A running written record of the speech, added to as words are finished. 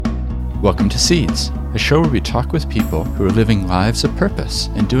Welcome to Seeds, a show where we talk with people who are living lives of purpose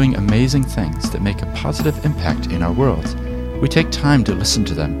and doing amazing things that make a positive impact in our world. We take time to listen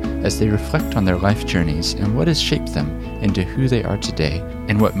to them as they reflect on their life journeys and what has shaped them into who they are today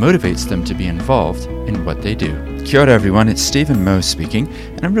and what motivates them to be involved in what they do. Kia ora everyone, it's Stephen Moe speaking,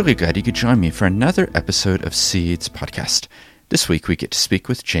 and I'm really glad you could join me for another episode of Seeds Podcast. This week we get to speak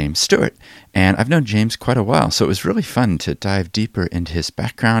with James Stewart, and I've known James quite a while, so it was really fun to dive deeper into his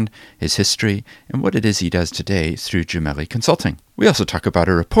background, his history, and what it is he does today through Gemelli Consulting. We also talk about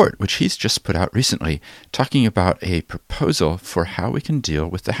a report which he's just put out recently, talking about a proposal for how we can deal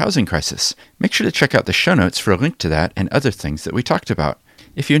with the housing crisis. Make sure to check out the show notes for a link to that and other things that we talked about.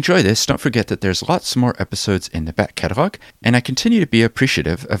 If you enjoy this, don't forget that there's lots more episodes in the back catalog, and I continue to be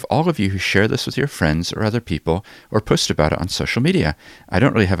appreciative of all of you who share this with your friends or other people or post about it on social media. I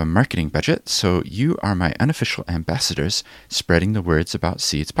don't really have a marketing budget, so you are my unofficial ambassadors spreading the words about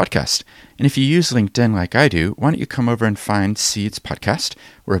Seeds Podcast. And if you use LinkedIn like I do, why don't you come over and find Seeds Podcast?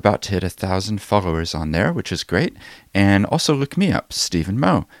 We're about to hit 1,000 followers on there, which is great. And also look me up, Stephen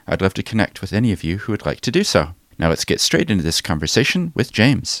Moe. I'd love to connect with any of you who would like to do so. Now let's get straight into this conversation with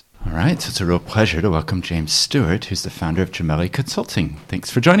James. All right, so it's a real pleasure to welcome James Stewart, who's the founder of Gemelli Consulting.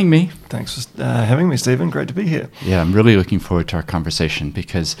 Thanks for joining me. Thanks for having me, Stephen. Great to be here. Yeah, I'm really looking forward to our conversation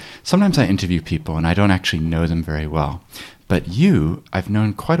because sometimes I interview people and I don't actually know them very well. But you, I've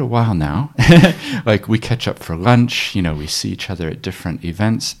known quite a while now. Like we catch up for lunch, we see each other at different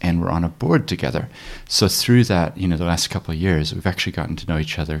events and we're on a board together. So through that, the last couple of years, we've actually gotten to know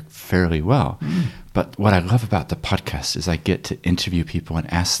each other fairly well. But what I love about the podcast is I get to interview people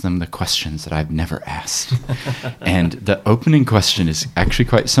and ask them the questions that I've never asked. And the opening question is actually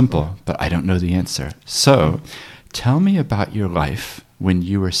quite simple, but I don't know the answer. So tell me about your life when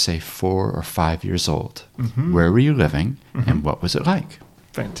you were, say, 4 or 5 years old. Mm-hmm. Where were you living and what was it like?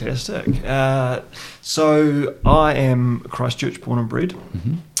 Fantastic. So I am Christchurch born and bred.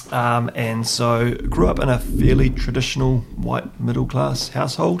 Mm-hmm. And so grew up in a fairly traditional white middle class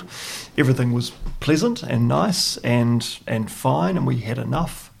household. Everything was pleasant and nice and fine, and we had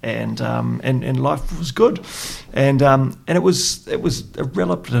enough, and life was good, and it was a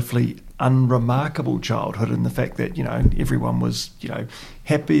relatively unremarkable childhood in the fact that everyone was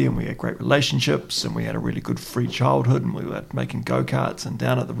happy, and we had great relationships, and we had a really good free childhood, and we were making go-karts and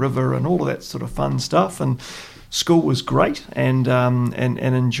down at the river and all of that sort of fun stuff, and school was great, and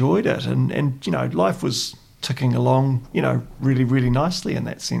enjoyed it, and life was ticking along, really, really nicely in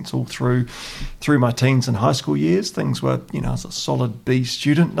that sense all through my teens and high school years. Things were, I was a solid B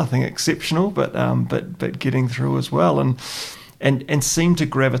student, nothing exceptional, but getting through as well, and seemed to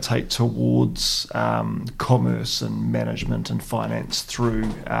gravitate towards commerce and management and finance through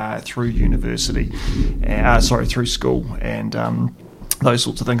university, through school, and those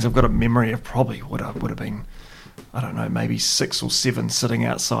sorts of things. I've got a memory of probably what I would have been, I don't know, maybe 6 or 7, sitting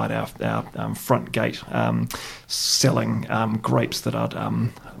outside our front gate, selling grapes that I'd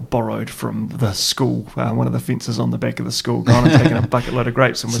borrowed from the school, one of the fences on the back of the school, gone and taken a bucket load of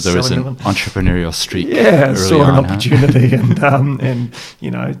grapes and was selling them. So there was an entrepreneurial streak. Yeah, saw an opportunity, and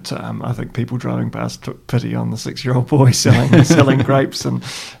I think people driving past took pity on the 6-year-old boy selling grapes and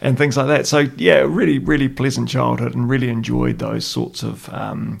things like that. So yeah, really, really pleasant childhood, and really enjoyed those sorts of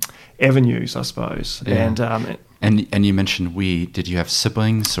avenues, I suppose. Yeah. And you mentioned did you have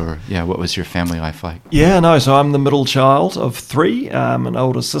siblings, or what was your family life like? Yeah, no, so I'm the middle child of 3, an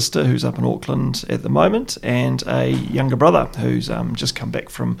older sister who's up in Auckland at the moment, and a younger brother who's just come back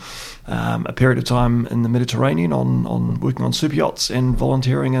from a period of time in the Mediterranean on working on super yachts and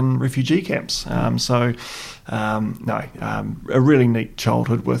volunteering in refugee camps. A really neat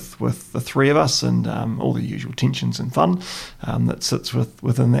childhood with the 3 of us, and all the usual tensions and fun that sits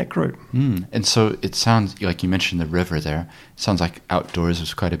within that group. And so it sounds like you mentioned the river there. It sounds like outdoors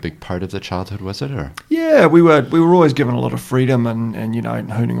was quite a big part of the childhood, was it? Or yeah, we were always given a lot of freedom, and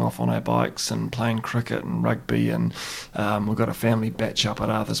hooning off on our bikes and playing cricket and rugby, and we've got a family batch up at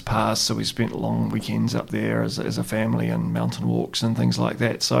Arthur's Pass, so we spent long weekends up there as a family, and mountain walks and things like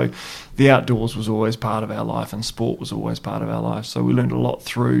that. So the outdoors was always part of our life, and sport was always part of our life. So we learned a lot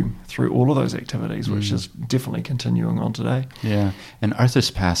through all of those activities, which is definitely continuing on today. Yeah. And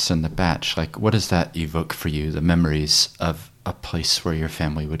Arthur's Pass and the Batch, like, what does that evoke for you, the memories of a place where your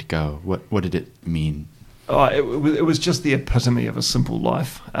family would go? What did it mean? Oh, it was just the epitome of a simple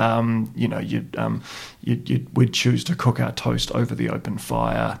life. We'd choose to cook our toast over the open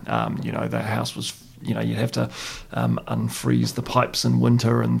fire. The house was you'd have to unfreeze the pipes in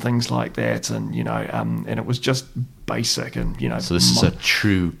winter and things like that, and and it was just basic and, So this is a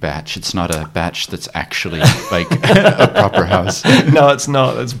true bach. It's not a bach that's actually like a proper house. No, it's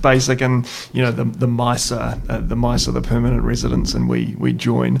not. It's basic, and the mice are the permanent residents, and we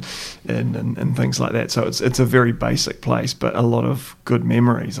join in and things like that. So it's a very basic place, but a lot of good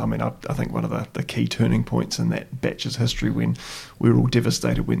memories. I mean, I think one of the key turning points in that bach's history when we were all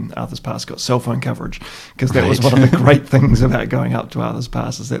devastated when Arthur's Pass got cell phone coverage, because that was one of the great things about going up to Arthur's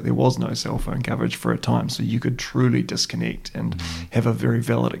Pass, is that there was no cell phone coverage for a time, so you could truly disconnect and have a very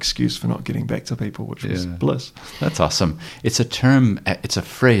valid excuse for not getting back to people, which was bliss. That's awesome. It's a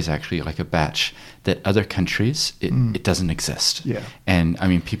phrase actually, like a bach, that other countries it doesn't exist. Yeah. And I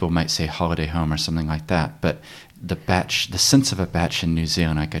mean, people might say holiday home or something like that, but the sense of a bach in New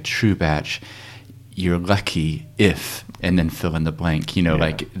Zealand, like a true bach, you're lucky if, and then fill in the blank,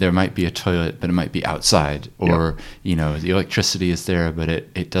 like there might be a toilet, but it might be outside, or, the electricity is there, but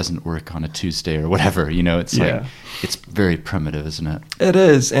it doesn't work on a Tuesday or whatever, it's like, it's very primitive, isn't it? It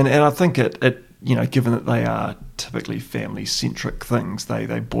is. And I think it given that they are typically family-centric things,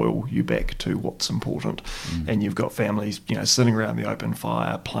 they boil you back to what's important. And you've got families, sitting around the open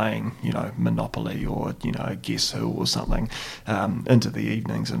fire playing, Monopoly or, Guess Who or something, into the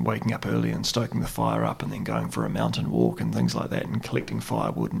evenings, and waking up early and stoking the fire up, and then going for a mountain walk and things like that, and collecting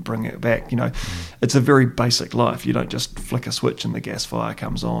firewood and bringing it back. It's a very basic life. You don't just flick a switch and the gas fire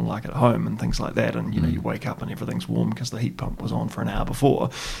comes on like at home and things like that, and, you wake up and everything's warm because the heat pump was on for an hour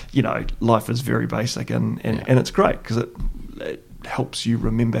before. Life is very basic, and it's great because it helps you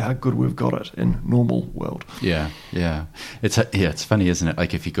remember how good we've got it in normal world. Yeah. It's funny, isn't it?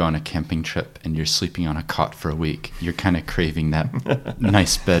 Like if you go on a camping trip and you're sleeping on a cot for a week, you're kind of craving that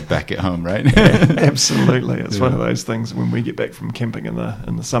nice bed back at home, right? Absolutely. It's one of those things when we get back from camping in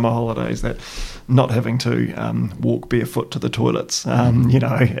the summer holidays, that not having to walk barefoot to the toilets,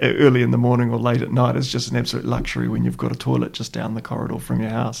 early in the morning or late at night, is just an absolute luxury when you've got a toilet just down the corridor from your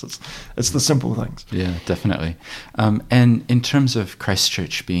house. It's the simple things. Yeah, definitely. And in terms of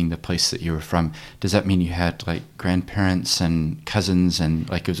Christchurch being the place that you were from, does that mean you had like grandparents and cousins, and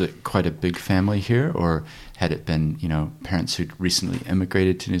like, was it quite a big family here, or had it been parents who'd recently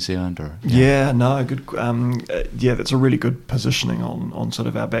immigrated to New Zealand? Or good. That's a really good positioning on sort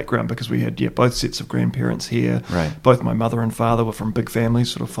of our background, because we had both sets of grandparents here. Right. Both my mother and father were from big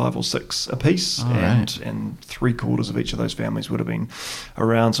families, sort of 5 or 6 apiece, and 3/4 of each of those families would have been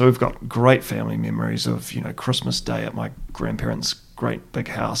around. So we've got great family memories of Christmas Day at my grandparents' great big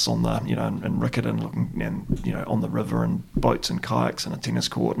house on the in Riccarton, looking and on the river, and boats and kayaks and a tennis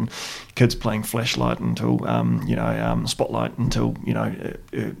court, and kids playing flashlight until spotlight until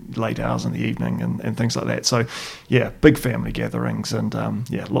late hours in the evening, and things like that. So big family gatherings, and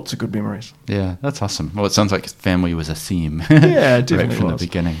lots of good memories. Yeah, that's awesome. Well, it sounds like family was a theme right from the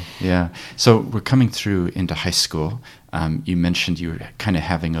beginning. Yeah. So we're coming through into high school. You mentioned you were kind of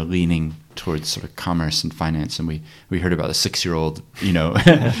having a leaning towards sort of commerce and finance, and we heard about a 6-year-old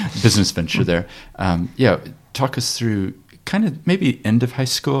business venture there. Talk us through kind of maybe end of high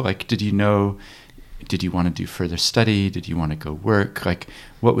school. Like, did you want to do further study? Did you want to go work? Like,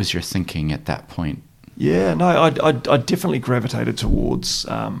 what was your thinking at that point? Yeah, no, I definitely gravitated towards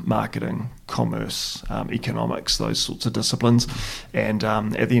marketing, commerce, economics, those sorts of disciplines, and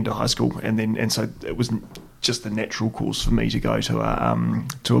at the end of high school, and so it was just the natural course for me to go to a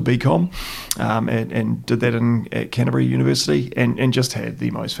BCom, and did that at Canterbury University, and just had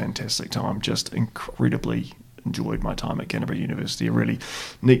the most fantastic time. Just incredibly enjoyed my time at Canterbury University. A really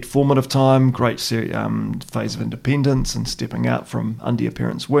neat formative time, great phase of independence and stepping out from under your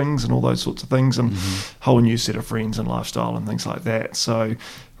parents' wings and all those sorts of things, and whole new set of friends and lifestyle and things like that. So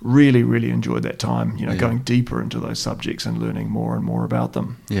really, really enjoyed that time, going deeper into those subjects and learning more and more about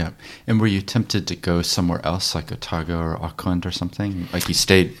them. Yeah. And were you tempted to go somewhere else, like Otago or Auckland or something? Like you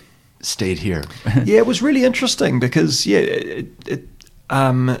stayed here? Yeah, it was really interesting because,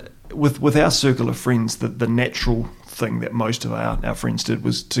 with our circle of friends, the natural thing that most of our friends did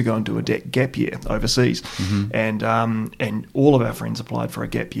was to go and do a gap year overseas, and all of our friends applied for a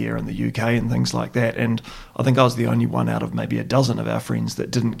gap year in the UK and things like that, and I think I was the only one out of maybe a dozen of our friends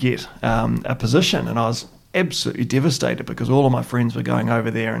that didn't get a position, and I was absolutely devastated because all of my friends were going over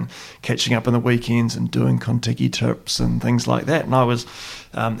there and catching up on the weekends and doing Contiki trips and things like that, and I was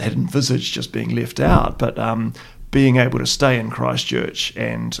had envisaged just being left out, but being able to stay in Christchurch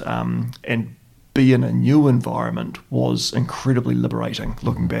and be in a new environment was incredibly liberating,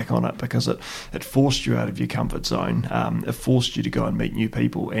 looking back on it, because it forced you out of your comfort zone. It forced you to go and meet new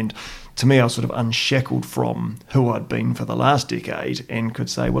people, and to me, I was sort of unshackled from who I'd been for the last decade, and could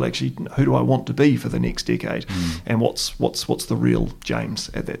say, well, actually, who do I want to be for the next decade, and what's the real James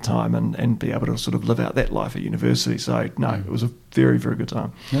at that time, and be able to sort of live out that life at university. So no, it was a very, very good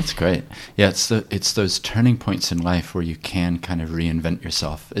time. That's great. Yeah, it's those turning points in life where you can kind of reinvent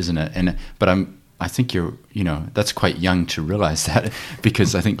yourself, isn't it? But I think that's quite young to realize that,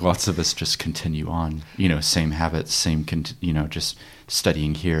 because I think lots of us just continue on, same habits, just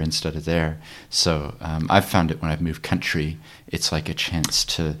studying here instead of there. So I've found it when I've moved country, it's like a chance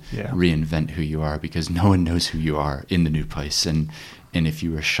to reinvent who you are, because no one knows who you are in the new place. And if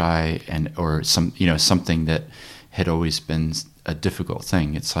you were shy or something that had always been a difficult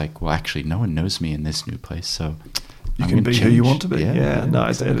thing, it's like, well, actually, no one knows me in this new place, so you can be who you want to be. No,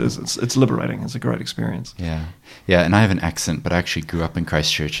 it is. It's liberating. It's a great experience. Yeah. And I have an accent, but I actually grew up in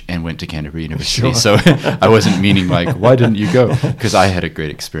Christchurch and went to Canterbury University. So I wasn't meaning like, why didn't you go? Because I had a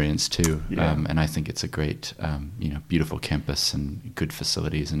great experience too. Yeah. And I think it's a great, beautiful campus and good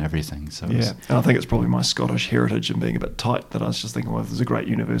facilities and everything. So and I think it's probably my Scottish heritage and being a bit tight that I was just thinking, well, there's a great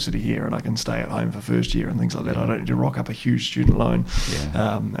university here and I can stay at home for first year and things like that. I don't need to rock up a huge student loan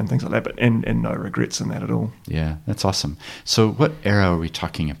and things like that. But and no regrets in that at all. Yeah, that's awesome. So what era are we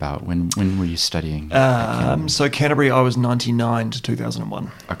talking about? When were you studying? So Canterbury, I was 99 to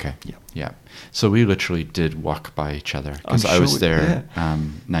 2001. Okay. Yeah. So we literally did walk by each other, because I was there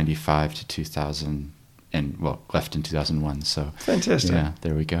 95 to 2000 and left in 2001. So fantastic. Yeah,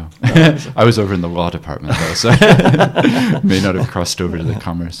 there we go. I was over in the law department though, so may not have crossed over to the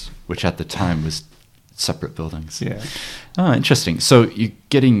commerce, which at the time was separate buildings. Yeah. Oh, interesting. So you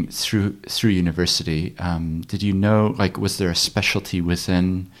getting through university, did you know, was there a specialty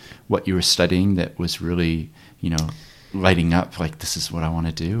within what you were studying that was really, lighting up, like, this is what I want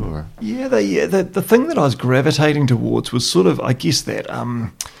to do? Or the thing that I was gravitating towards was sort of, I guess that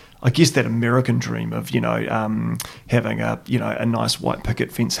American dream of, having a nice white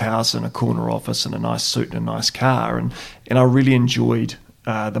picket fence house and a corner office and a nice suit and a nice car. And I really enjoyed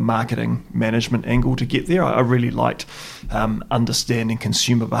the marketing management angle to get there. I really liked understanding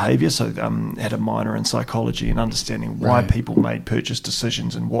consumer behavior, so had a minor in psychology and understanding why people made purchase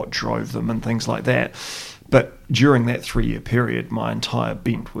decisions and what drove them and things like that. But during that 3-year period, my entire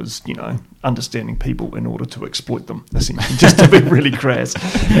bent was, understanding people in order to exploit them, essentially, just to be really crass,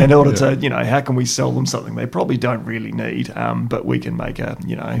 in order to, how can we sell them something they probably don't really need, but we can make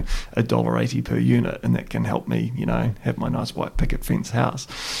 $1.80 per unit, and that can help me, have my nice white picket fence house.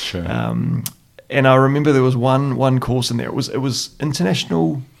 Sure. And I remember there was one course in there. It was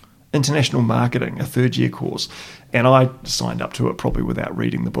international marketing, a 3rd-year course, and I signed up to it probably without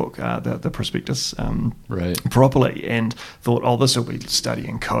reading the book, the prospectus properly, and thought, this will be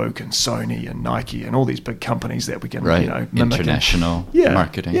studying Coke and Sony and Nike and all these big companies that we can, mimic. International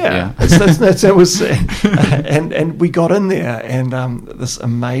marketing. Yeah. That was, and we got in there, and this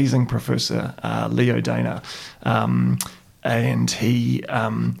amazing professor, Leo Dana, and he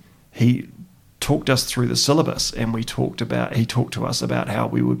talked us through the syllabus, and he talked to us about how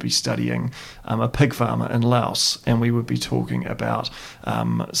we would be studying a pig farmer in Laos, and we would be talking about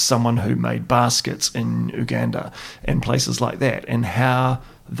someone who made baskets in Uganda and places like that, and how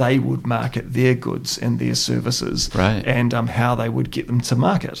they would market their goods and their services, and how they would get them to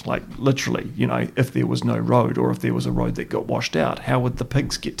market. Like, literally, if there was no road, or if there was a road that got washed out, how would the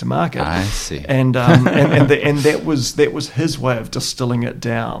pigs get to market? I see. And that was his way of distilling it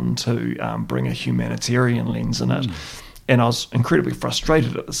down to bring a humanitarian lens in it. And I was incredibly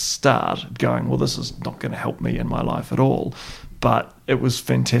frustrated at the start, going, well, this is not going to help me in my life at all. But it was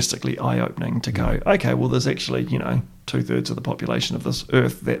fantastically eye-opening to go, okay, well, there's actually, 2/3 of the population of this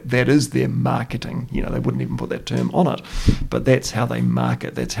earth that is their marketing. They wouldn't even put that term on it, but that's how they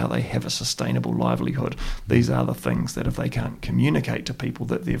market. That's how they have a sustainable livelihood. These are the things that if they can't communicate to people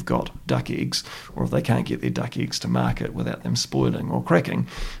that they've got duck eggs, or if they can't get their duck eggs to market without them spoiling or cracking,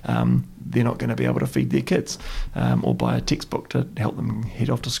 they're not going to be able to feed their kids, or buy a textbook to help them head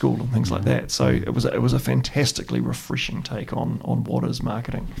off to school and things like that. So it was a fantastically refreshing take on what is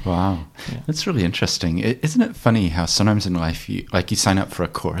marketing. Wow. Yeah. That's really interesting. Isn't it funny how sometimes in life you sign up for a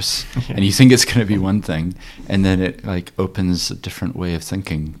course and you think it's going to be one thing, and then it opens a different way of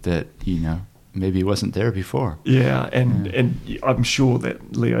thinking that maybe wasn't there before. Yeah, and I'm sure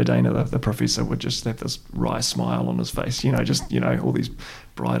that Leo Dana, the professor, would just have this wry smile on his face. All these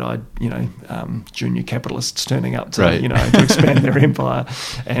bright-eyed, junior capitalists turning up to to expand their empire,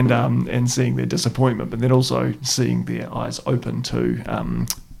 and seeing their disappointment, but then also seeing their eyes open to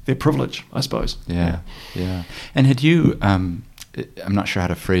their privilege, I suppose. Yeah. And had you, I'm not sure how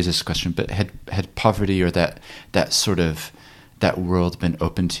to phrase this question, but had poverty or that sort of that world been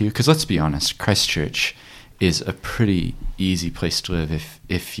open to you? Because let's be honest, Christchurch is a pretty easy place to live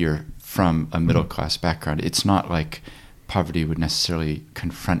if you're from a middle class background. It's not like poverty would necessarily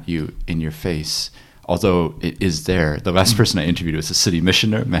confront you in your face, although it is there. The last person I interviewed was a city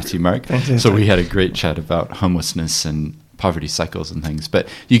missioner, Matthew Mark. Fantastic. So we had a great chat about homelessness and poverty cycles and things. But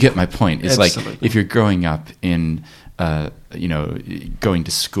you get my point. It's Absolutely. like if you're growing up in, going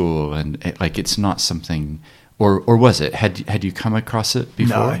to school and it's not something, or was it? Had you come across it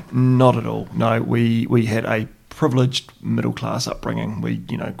before? No, not at all. No, we had a privileged middle class upbringing. We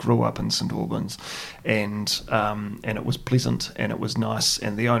grew up in St Albans, and it was pleasant and it was nice.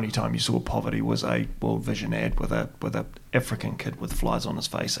 And the only time you saw poverty was a World Vision ad with a African kid with flies on his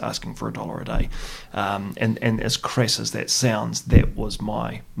face asking for $1 a day. And as crass as that sounds, that was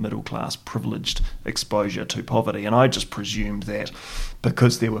my middle class privileged exposure to poverty. And I just presumed that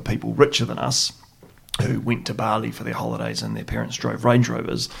because there were people richer than us who went to Bali for their holidays and their parents drove Range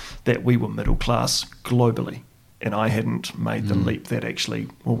Rovers, that we were middle class globally. And I hadn't made the leap that actually,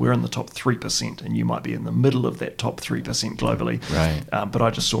 we're in the top 3% and you might be in the middle of that top 3% globally. Right. But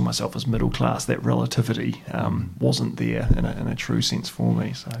I just saw myself as middle class. That relativity wasn't there in a true sense for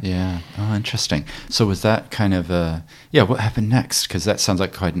me. So. Yeah. Oh, interesting. So was that kind of what happened next? Because that sounds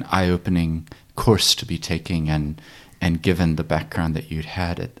like quite an eye-opening course to be taking, and given the background that you'd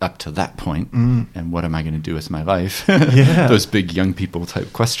had up to that point, and what am I going to do with my life? Yeah. Those big young people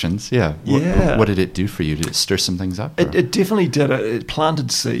type questions. Yeah. What did it do for you? Did it stir some things up? It definitely did. It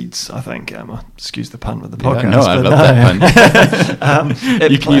planted seeds, I think. Excuse the pun with the podcast. Yeah, no, I love that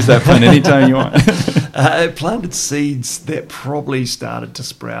pun. You can use that pun anytime you want. It planted seeds that probably started to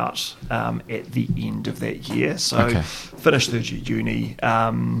sprout at the end of that year. So finished third year uni.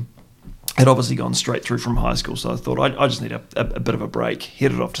 Had obviously gone straight through from high school, so I thought I just need a bit of a break,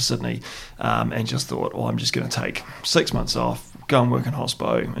 headed off to Sydney, and just thought, I'm just going to take 6 months off, go and work in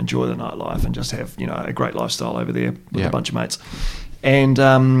hospo, enjoy the nightlife, and just have a great lifestyle over there with a bunch of mates. And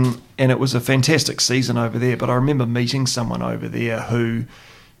it was a fantastic season over there, but I remember meeting someone over there who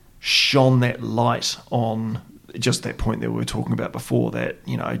shone that light on just that point that we were talking about before, that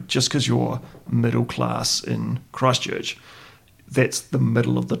just because you're middle class in Christchurch, that's the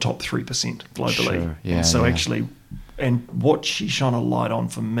middle of the top 3% globally. Sure. Yeah, and so actually, and what she shone a light on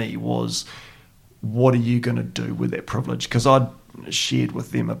for me was, what are you going to do with that privilege? Because I'd shared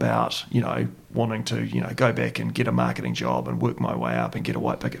with them about, wanting to, go back and get a marketing job and work my way up and get a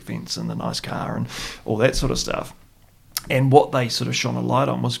white picket fence and a nice car and all that sort of stuff. And what they sort of shone a light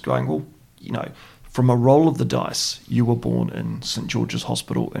on was going, well, from a roll of the dice, you were born in St George's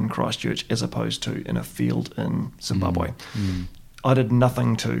Hospital in Christchurch as opposed to in a field in Zimbabwe. I did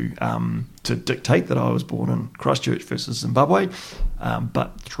nothing to dictate that I was born in Christchurch versus Zimbabwe,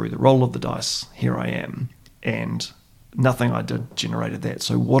 but through the roll of the dice, here I am, and nothing I did generated that.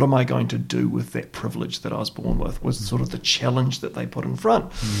 So what am I going to do with that privilege that I was born with, was sort of the challenge that they put in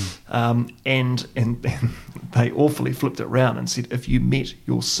front. And they awfully flipped it around and said, if you met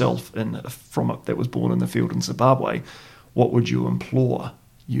yourself that was born in the field in Zimbabwe, what would you implore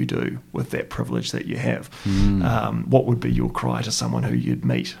you do with that privilege that you have? What would be your cry to someone who you'd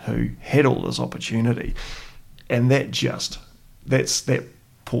meet who had all this opportunity? And that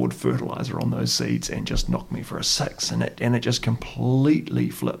poured fertilizer on those seeds and just knocked me for a 6, and it just completely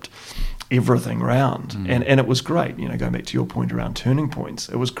flipped everything around. And it was great, going back to your point around turning points,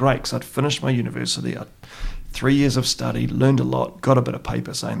 it was great because I'd finished my university, 3 years of study, learned a lot, got a bit of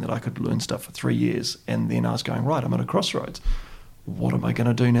paper saying that I could learn stuff for 3 years, and then I was going, right, I'm at a crossroads. What am I going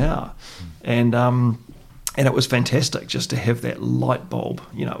to do now? And it was fantastic just to have that light bulb.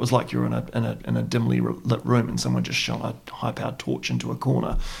 It was like you're in a dimly lit room and someone just shone a high-powered torch into a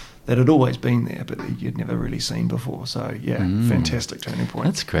corner that had always been there, but you'd never really seen before. So, fantastic turning point.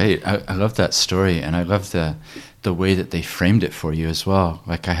 That's great. I love that story, and I love the way that they framed it for you as well.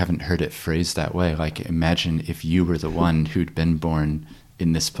 Like, I haven't heard it phrased that way. Like, imagine if you were the one who'd been born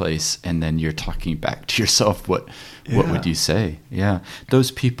in this place, and then you're talking back to yourself, what would you say? Yeah.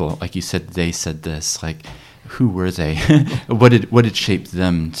 Those people, like you said, they said this, like, who were they? What did shape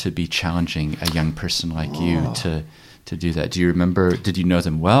them to be challenging a young person like you to do that? Do you remember, did you know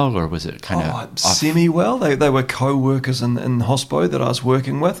them well, or was it kind of semi-well? They were co-workers in hospo that I was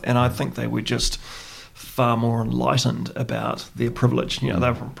working with, and I think they were just far more enlightened about their privilege. They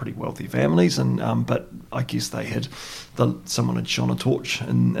were from pretty wealthy families, and but I guess they had someone had shone a torch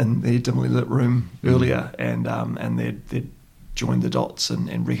in their dimly lit room earlier, and they'd joined the dots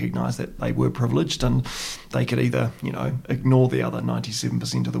and recognised that they were privileged, and they could either ignore the other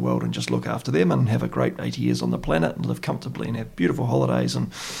 97% of the world and just look after them and have a great 80 years on the planet and live comfortably and have beautiful holidays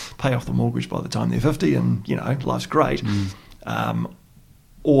and pay off the mortgage by the time they're 50, and life's great.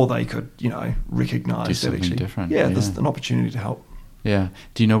 or they could, recognise that something actually, different. there's an opportunity to help. Yeah.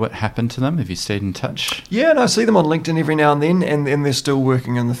 Do you know what happened to them? Have you stayed in touch? Yeah, and I see them on LinkedIn every now and then, and they're still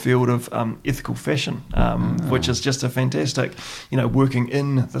working in the field of ethical fashion, which is just a fantastic, working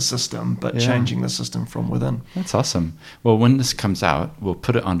in the system, but changing the system from within. That's awesome. Well, when this comes out, we'll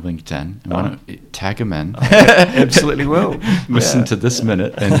put it on LinkedIn, and why don't tag them in? Absolutely will. Listen to this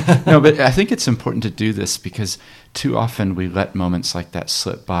minute. And, but I think it's important to do this because too often we let moments like that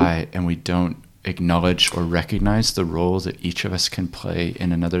slip by and we don't acknowledge or recognize the role that each of us can play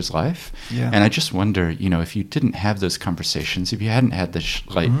in another's life. Yeah. And I just wonder, if you didn't have those conversations, if you hadn't had the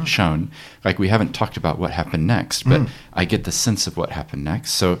light shown, like we haven't talked about what happened next, but I get the sense of what happened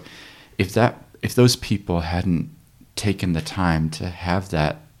next. So if those people hadn't taken the time to have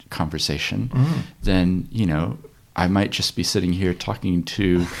that conversation, then, I might just be sitting here talking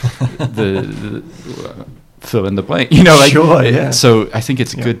to the fill in the blank, Sure, yeah. So I think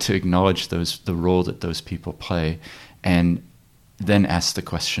it's good to acknowledge the role that those people play, and then ask the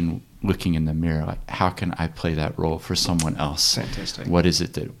question, looking in the mirror, like, how can I play that role for someone else? Fantastic. What is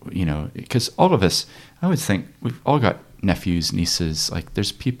it that, because all of us, I would think we've all got nephews, nieces, like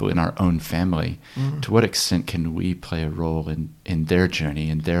there's people in our own family. To what extent can we play a role in their journey,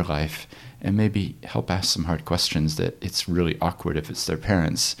 in their life, and maybe help ask some hard questions that it's really awkward if it's their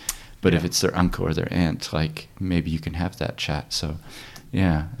parents. But if it's their uncle or their aunt, like maybe you can have that chat. So,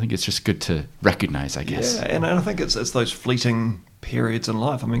 I think it's just good to recognize, I guess. Yeah, and I think it's those fleeting periods in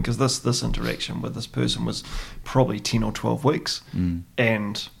life. I mean, because this interaction with this person was probably 10 or 12 weeks,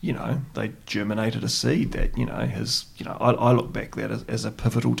 and they germinated a seed that I look back at that as a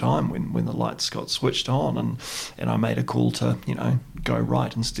pivotal time when the lights got switched on, and I made a call to go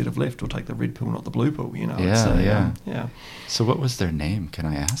right instead of left, or take the red pill, not the blue pill. Yeah. So what was their name? Can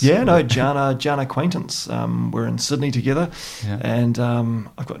I ask? Yeah, no, Jana Acquaintance. We're in Sydney together, and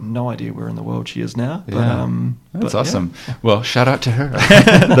I've got no idea where in the world she is now. That's awesome. Yeah. Well, shout out to her.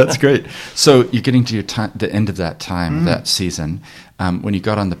 That's great. So you're getting to the end of that time, that season. When you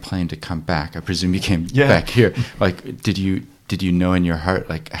got on the plane to come back, I presume you came back here. Like, did you know in your heart,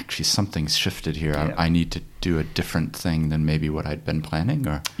 like, actually something's shifted here? Yeah. I need to do a different thing than maybe what I'd been planning?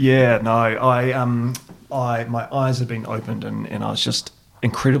 Or my eyes had been opened, and I was just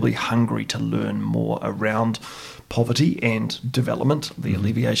incredibly hungry to learn more around poverty and development, the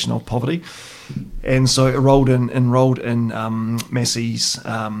alleviation of poverty. And so enrolled in Massey's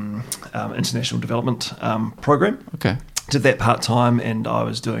International Development Program. Okay. Did that part-time, and I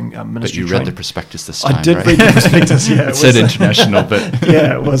was doing ministry But you training. read the prospectus this time, I did right? read the prospectus, yeah. It said international, but...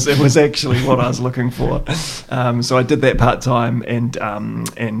 yeah, it was actually what I was looking for. So I did that part-time,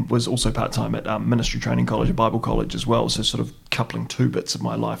 and was also part-time at Ministry Training College, a Bible college as well, so sort of coupling two bits of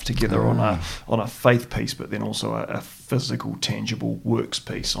my life together on a faith piece, but then also a physical, tangible works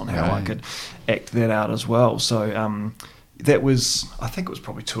piece on how I could act that out as well. So... that was, I think it was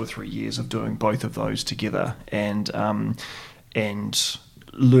probably 2 or 3 years of doing both of those together, and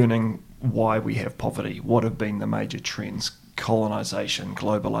learning why we have poverty, what have been the major trends, colonisation,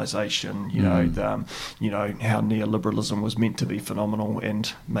 globalisation, how neoliberalism was meant to be phenomenal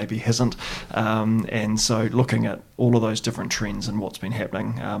and maybe hasn't, and so looking at all of those different trends and what's been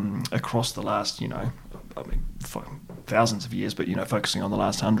happening across the last, thousands of years, but focusing on the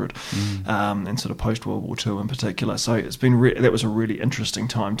last 100, and sort of post World War II in particular. So it's been that was a really interesting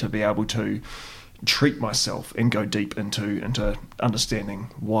time to be able to treat myself and go deep into understanding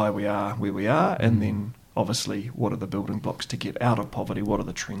why we are where we are, and then obviously what are the building blocks to get out of poverty, what are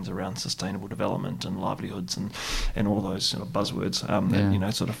the trends around sustainable development and livelihoods and all those sort of buzzwords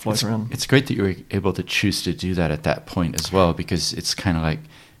that sort of float around. It's great that you were able to choose to do that at that point as well, because it's kind of like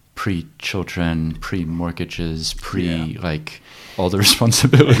pre-children, pre-mortgages, like all the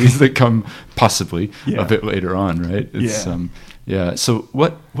responsibilities that come possibly a bit later on, right? It's, So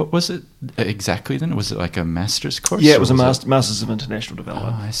what was it exactly then? Was it like a master's course? Yeah, it was a Masters of International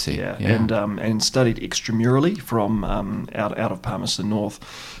Development. Oh, I see. Yeah. And studied extramurally from out of Palmerston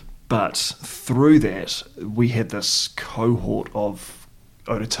North. But through that, we had this cohort of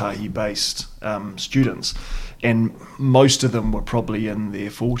Otautahi-based students, and most of them were probably in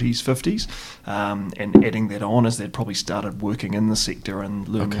their 40s, 50s, and adding that on as they'd probably started working in the sector and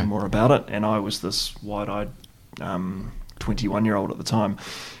learning more about it. And I was this wide-eyed 21-year-old at the time,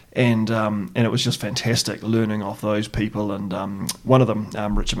 and it was just fantastic learning off those people. And one of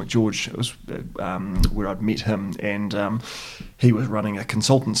them, Richard McGeorge, it was where I'd met him, and he was running a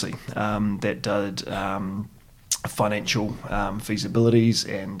consultancy that did financial feasibilities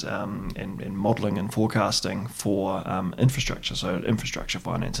and modelling and forecasting for infrastructure, so infrastructure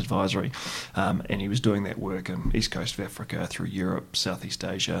finance advisory, and he was doing that work in East Coast of Africa, through Europe, Southeast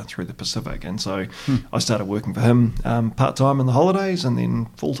Asia, through the Pacific, and so I started working for him part-time in the holidays and then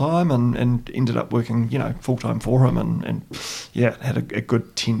full-time, and ended up working full-time for him, and had a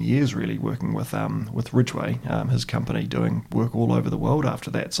good 10 years really working with Ridgeway, his company, doing work all over the world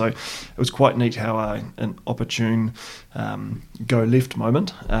after that. So it was quite neat how an opportune go left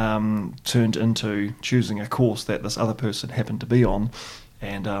moment turned into choosing a course that this other person happened to be on,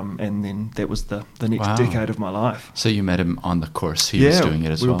 and then that was the next decade of my life. So you met him on the course. He was doing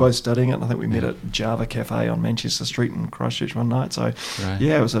it as well. We were both studying it, and I think we met at Java Cafe on Manchester Street in Christchurch one night. So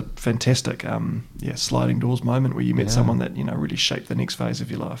it was a fantastic sliding doors moment where you met someone that really shaped the next phase of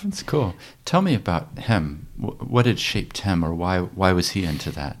your life. That's cool. Tell me about him. What had shaped him, or why was he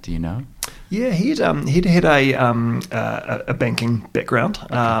into that? Do you know? Yeah, he'd had a banking background,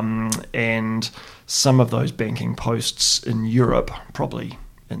 and some of those banking posts in Europe, probably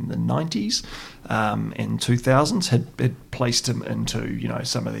in the 90s and 2000s, had placed him into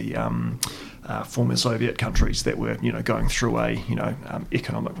some of the former Soviet countries that were going through a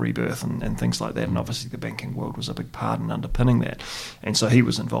economic rebirth and things like that, and obviously the banking world was a big part in underpinning that, and so he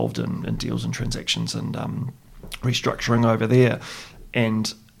was involved in deals and transactions and restructuring over there,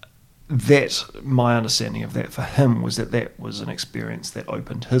 and that, my understanding of that for him was that was an experience that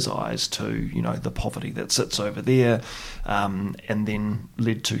opened his eyes to the poverty that sits over there, and then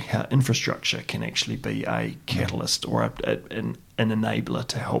led to how infrastructure can actually be a catalyst or an enabler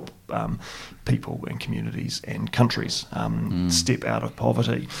to help people and communities and countries step out of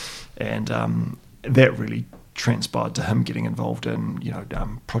poverty, and that really transpired to him getting involved in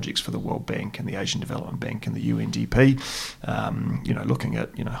projects for the World Bank and the Asian Development Bank and the UNDP, looking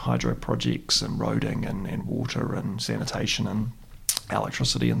at hydro projects and roading and water and sanitation and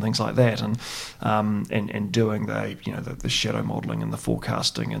electricity and things like that, and doing the shadow modelling and the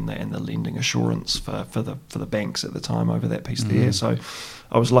forecasting and the lending assurance for the banks at the time over that piece of the air. So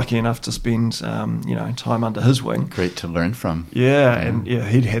I was lucky enough to spend time under his wing. Great to learn from. And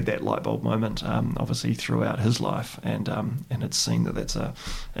he'd had that light bulb moment obviously throughout his life, and had seen that that's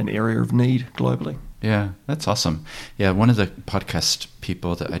an area of need globally. Yeah, that's awesome. Yeah, one of the podcast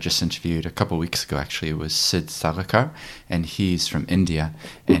people that I just interviewed a couple of weeks ago actually was Sid Salekar, and he's from India,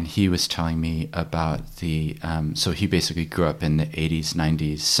 and he was telling me about so he basically grew up in the 80s,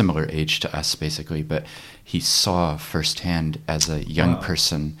 90s, similar age to us basically, but he saw firsthand as a young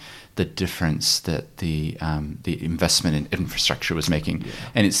person the difference that the investment in infrastructure was making,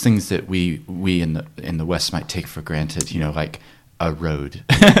 and it's things that we in the West might take for granted, like a road,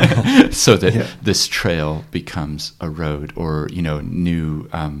 so that this trail becomes a road, or new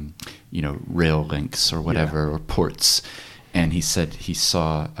rail links or whatever, or ports. And he said he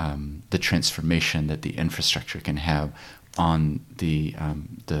saw the transformation that the infrastructure can have on the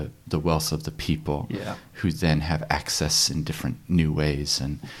wealth of the people, who then have access in different new ways.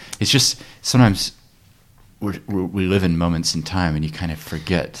 And it's just sometimes we live in moments in time, and you kind of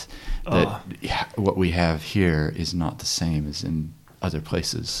forget that what we have here is not the same as in other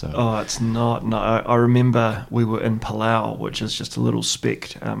places. So it's not. No, I remember we were in Palau, which is just a little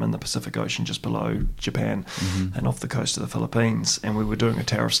speck in the Pacific Ocean just below Japan, and off the coast of the Philippines, and we were doing a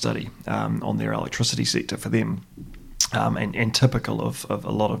tariff study on their electricity sector for them. And typical of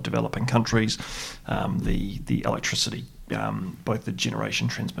a lot of developing countries, the electricity, both the generation,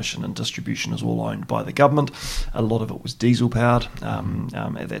 transmission and distribution, is all owned by the government. A lot of it was diesel powered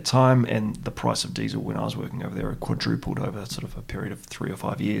at that time, and the price of diesel when I was working over there had quadrupled over sort of a period of 3 or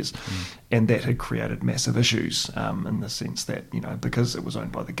 5 years, and that had created massive issues in the sense that because it was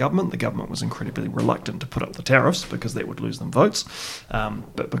owned by the government was incredibly reluctant to put up the tariffs because that would lose them votes,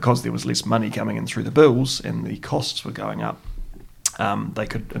 but because there was less money coming in through the bills and the costs were going up, they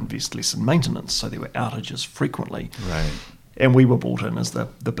could invest less in maintenance, so there were outages frequently. Right. And we were brought in as the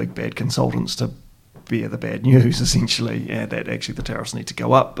big bad consultants to bear the bad news, essentially, that actually the tariffs need to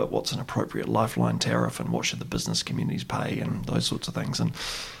go up, but what's an appropriate lifeline tariff, and what should the business communities pay, and those sorts of things. And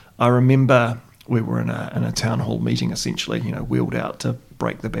I remember we were in a town hall meeting, essentially, wheeled out to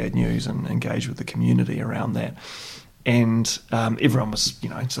break the bad news and engage with the community around that. And everyone was,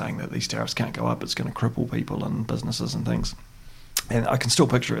 saying that these tariffs can't go up, it's going to cripple people and businesses and things. And I can still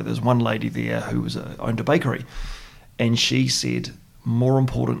picture it. There's one lady there who owned a bakery, and she said, more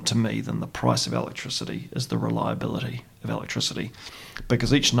important to me than the price of electricity is the reliability of electricity,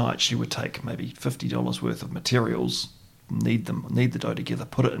 because each night she would take maybe $50 worth of materials, knead the dough together,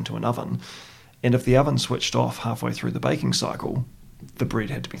 put it into an oven, and if the oven switched off halfway through the baking cycle, the bread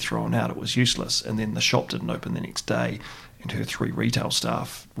had to be thrown out. It was useless. And then the shop didn't open the next day, and her 3 retail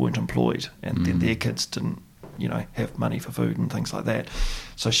staff weren't employed, and then their kids didn't, have money for food and things like that.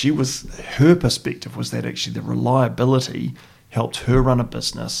 So her perspective was that actually the reliability helped her run a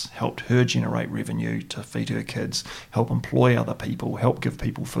business, helped her generate revenue to feed her kids, help employ other people, help give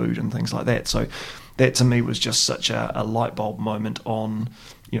people food and things like that. So that to me was just such a light bulb moment on,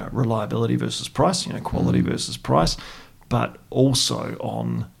 reliability versus price, quality versus price, but also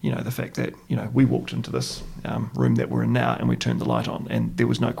on, the fact that, we walked into this room that we're in now and we turned the light on, and there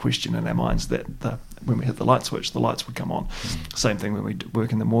was no question in our minds that when we hit the light switch, the lights would come on. Same thing when we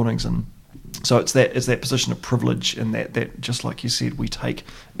work in the mornings. And so it's that position of privilege, and that just like you said, we take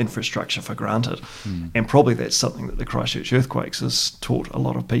infrastructure for granted. And probably that's something that the Christchurch earthquakes has taught a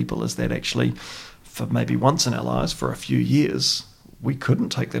lot of people, is that actually for maybe once in our lives, for a few years, we couldn't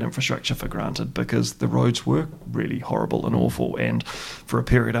take that infrastructure for granted because the roads were really horrible and awful, and for a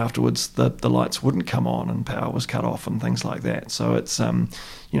period afterwards the lights wouldn't come on and power was cut off and things like that. So it's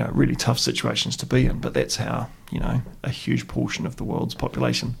really tough situations to be in, but that's how a huge portion of the world's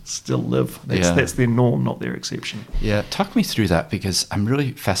population still live. That's their norm, not their exception. Yeah, talk me through that, because I'm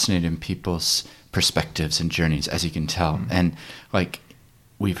really fascinated in people's perspectives and journeys, as you can tell. And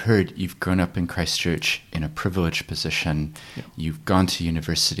we've heard you've grown up in Christchurch in a privileged position. Yep. You've gone to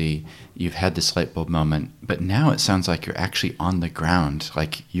university. You've had this light bulb moment. But now it sounds like you're actually on the ground.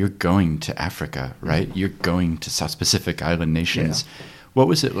 Like you're going to Africa, right? You're going to South Pacific Island nations. Yeah. What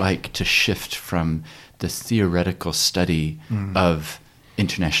was it like to shift from the theoretical study of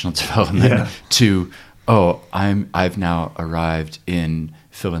international development to, I've now arrived in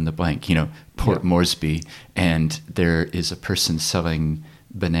fill in the blank, Port Moresby, and there is a person selling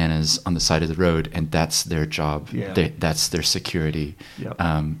bananas on the side of the road, and that's their job. That's their security.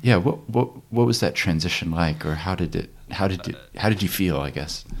 What was that transition like, or how did you feel, I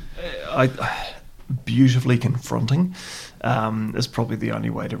guess? Beautifully confronting is probably the only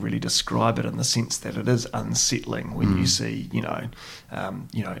way to really describe it, in the sense that it is unsettling when you see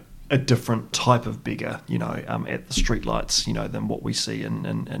a different type of beggar, at the streetlights, than what we see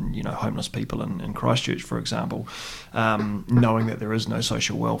in homeless people in Christchurch, for example. Knowing that there is no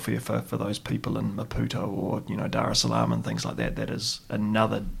social welfare for those people in Maputo or, Dar es Salaam and things like that, that is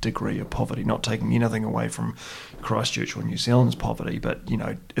another degree of poverty. Not taking anything away from Christchurch or New Zealand's poverty, but,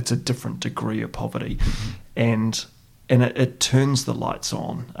 it's a different degree of poverty. And it turns the lights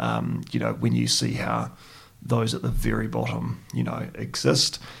on, when you see how those at the very bottom,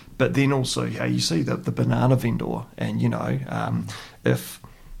 exist. But then also, you see the banana vendor, and if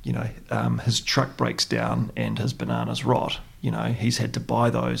his truck breaks down and his bananas rot, he's had to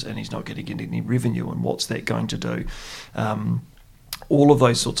buy those and he's not going to get any revenue. And what's that going to do? All of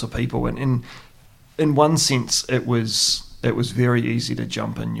those sorts of people, and in one sense, it was very easy to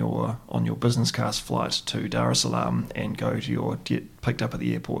jump on your business class flight to Dar es Salaam and get picked up at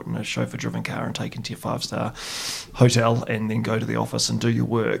the airport in a chauffeur-driven car and taken to your 5-star hotel, and then go to the office and do your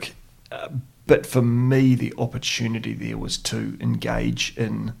work. But for me, the opportunity there was to engage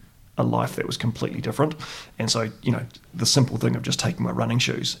in a life that was completely different. And so, the simple thing of just taking my running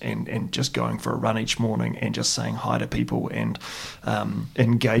shoes and just going for a run each morning and just saying hi to people and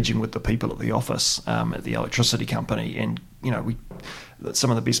engaging with the people at the office, at the electricity company. And,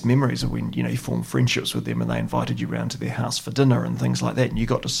 some of the best memories are when, you form friendships with them and they invited you round to their house for dinner and things like that. And you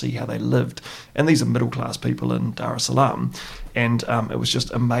got to see how they lived. And these are middle-class people in Dar es Salaam. And it was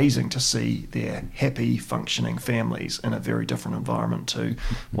just amazing to see their happy, functioning families in a very different environment to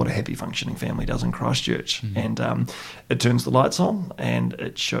what a happy, functioning family does in Christchurch. And it turns the lights on and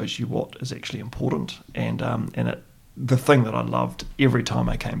it shows you what is actually important. And the thing that I loved every time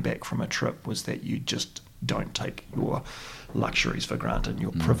I came back from a trip was that you just don't take your luxuries for granted,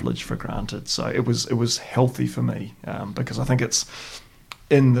 your privilege for granted. So it was healthy for me, because I think it's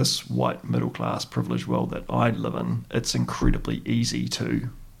in this white middle class privileged world that I live in, it's incredibly easy to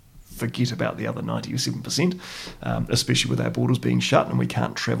forget about the other 97%, especially with our borders being shut and we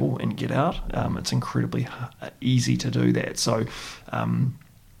can't travel and get out. It's incredibly easy to do that. So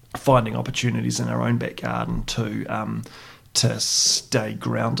finding opportunities in our own backyard and to stay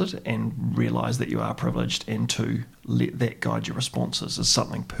grounded and realise that you are privileged, and to let that guide your responses is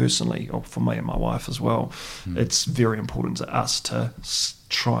something personally, or for me and my wife as well, it's very important to us to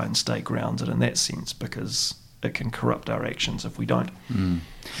try and stay grounded in that sense, because it can corrupt our actions if we don't.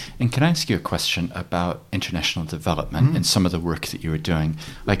 And can I ask you a question about international development and some of the work that you were doing?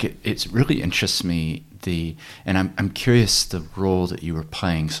 Like it really interests me, and I'm curious the role that you were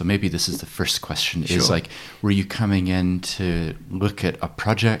playing. So maybe this is the first question, is like, were you coming in to look at a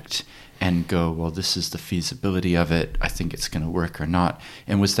project and go, well, this is the feasibility of it. I think it's going to work or not.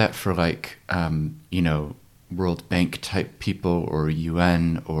 And was that for like, World Bank type people or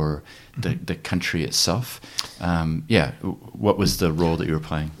UN or the country itself? What was the role that you were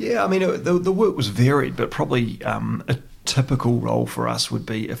playing? Yeah, I mean, the work was varied, but probably a typical role for us would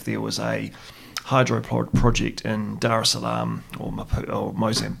be if there was a hydro project in Dar es Salaam or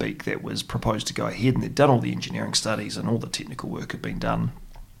Mozambique that was proposed to go ahead, and they'd done all the engineering studies and all the technical work had been done,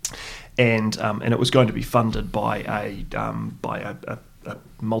 and it was going to be funded by a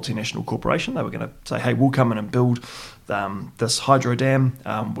multinational corporation. They were going to say, hey, we'll come in and build this hydro dam.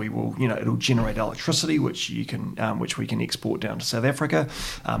 We will, it'll generate electricity, which we can export down to South Africa.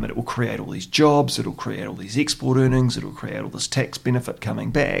 And it will create all these jobs. It'll create all these export earnings. It'll create all this tax benefit coming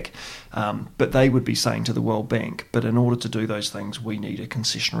back. But they would be saying to the World Bank, but in order to do those things, we need a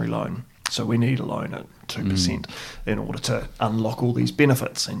concessionary loan. So we need a loan at 2% in order to unlock all these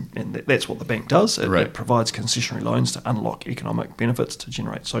benefits. And that's what the bank does. It provides concessionary loans to unlock economic benefits to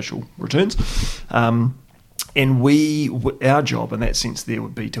generate social returns. And our job in that sense there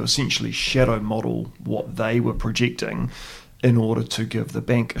would be to essentially shadow model what they were projecting in order to give the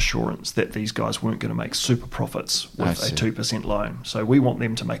bank assurance that these guys weren't going to make super profits with a 2% loan. So we want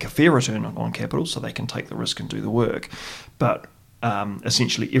them to make a fair return on capital so they can take the risk and do the work. But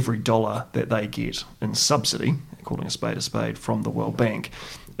essentially every dollar that they get in subsidy, calling a spade, from the World Bank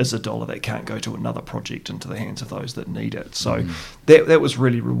is a dollar that can't go to another project into the hands of those that need it. So that was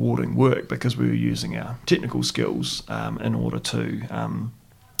really rewarding work because we were using our technical skills in order to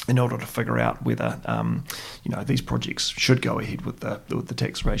figure out whether these projects should go ahead with the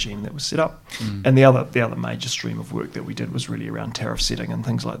tax regime that was set up. And the other major stream of work that we did was really around tariff setting and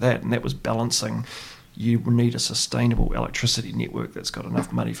things like that, and that was balancing. You need a sustainable electricity network that's got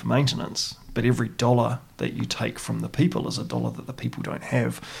enough money for maintenance, but every dollar that you take from the people is a dollar that the people don't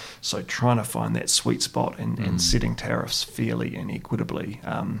have. So trying to find that sweet spot and setting tariffs fairly and equitably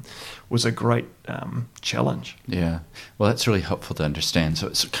was a great challenge. Yeah, well, that's really helpful to understand. So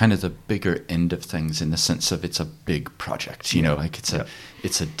it's kind of the bigger end of things in the sense of it's a big project, like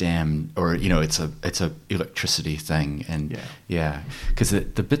it's a dam or it's a electricity thing, and because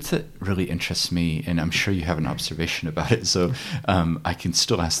the bit that really interests me, and I'm sure you have an observation about it, so I can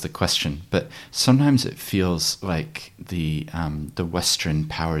still ask the question, but sometimes it feels like the Western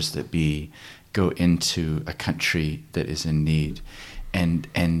powers that be go into a country that is in need, and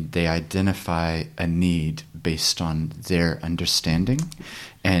they identify a need based on their understanding.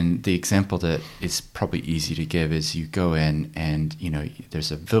 And the example that is probably easy to give is you go in and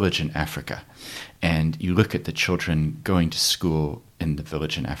there's a village in Africa, and you look at the children going to school in the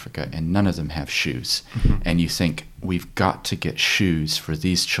village in Africa, and none of them have shoes. And you think, we've got to get shoes for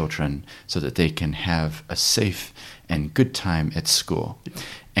these children so that they can have a safe and good time at school.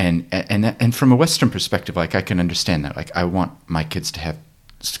 And from a Western perspective, like, I can understand that. Like, I want my kids to have,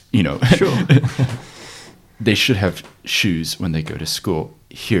 Sure. They should have shoes when they go to school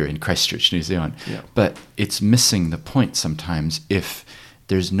here in Christchurch, New Zealand. Yeah. But it's missing the point sometimes if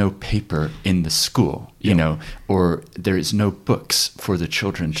there's no paper in the school, or there is no books for the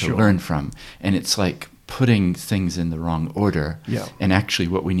children to learn from. And it's like putting things in the wrong order. Yeah. And actually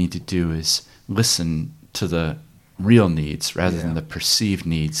what we need to do is listen to the real needs rather than the perceived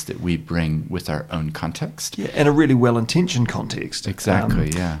needs that we bring with our own context. Yeah, and a really well-intentioned context.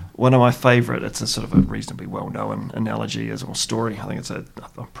 Exactly, One of my favourite, it's a sort of a reasonably well-known analogy or story. I think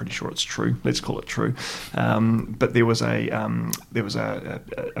I'm pretty sure it's true. Let's call it true. But there was a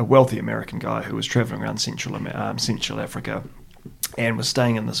wealthy American guy who was travelling around Central Africa and was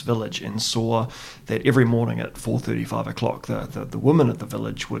staying in this village and saw that every morning at 4:30, 5 o'clock, the women of the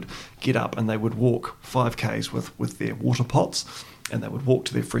village would get up and they would walk 5Ks with their water pots, and they would walk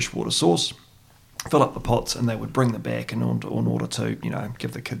to their freshwater source, fill up the pots, and they would bring them back in order to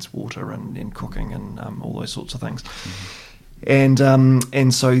give the kids water and cooking and all those sorts of things.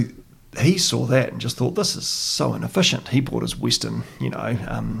 And so he saw that and just thought, this is so inefficient. He brought his Western,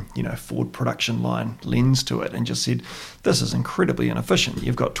 Ford production line lens to it and just said, this is incredibly inefficient.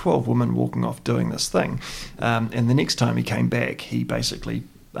 You've got 12 women walking off doing this thing. And the next time he came back, he basically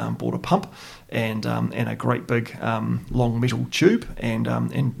bought a pump and a great big long metal tube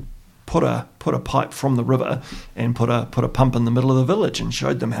and put a pipe from the river and put a pump in the middle of the village and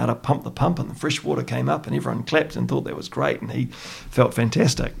showed them how to pump the pump, and the fresh water came up and everyone clapped and thought that was great, and he felt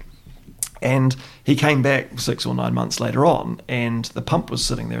fantastic. And he came back 6 or 9 months later on, and the pump was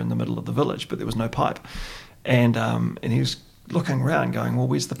sitting there in the middle of the village, but there was no pipe. And he was looking around going, well,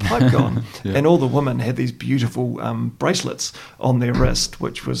 where's the pipe gone? And all the women had these beautiful bracelets on their wrist,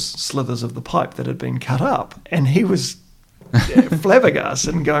 which was slithers of the pipe that had been cut up. And he was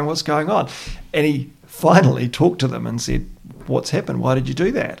flabbergasted and going, what's going on? And he finally talked to them and said, what's happened? Why did you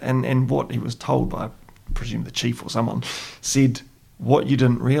do that? And what he was told by, I presume, the chief or someone, said, what you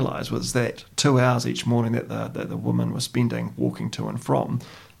didn't realise was that 2 hours each morning that the woman was spending walking to and from,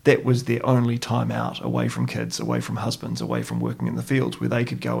 that was their only time out, away from kids, away from husbands, away from working in the fields, where they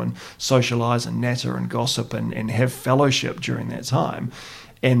could go and socialise and natter and gossip and have fellowship during that time.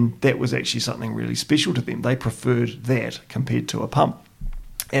 And that was actually something really special to them. They preferred that compared to a pump.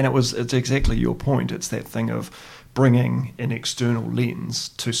 And it's exactly your point. It's that thing of bringing an external lens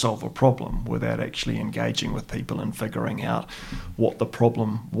to solve a problem without actually engaging with people and figuring out what the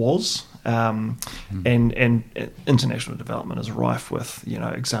problem was. And international development is rife with,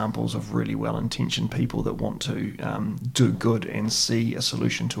 examples of really well-intentioned people that want to do good and see a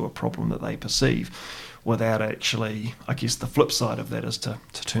solution to a problem that they perceive, without actually, I guess the flip side of that is to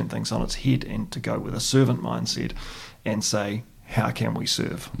turn things on its head and to go with a servant mindset and say, how can we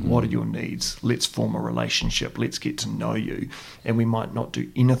serve? What are your needs? Let's form a relationship. Let's get to know you. And we might not do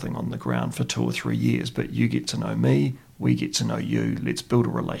anything on the ground for 2 or 3 years, but you get to know me, we get to know you. Let's build a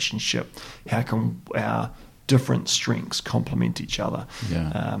relationship. How can our different strengths complement each other?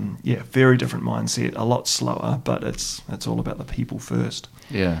 Very different mindset, a lot slower, but it's all about the people first.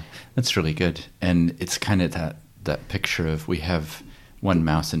 Yeah, that's really good. And it's kind of that picture of we have one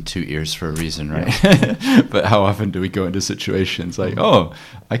mouth and 2 ears for a reason, right? Yeah. But how often do we go into situations like, oh,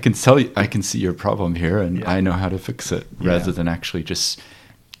 I can see your problem here and I know how to fix it, rather than actually just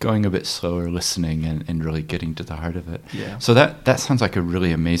going a bit slower, listening and really getting to the heart of it. Yeah. So that sounds like a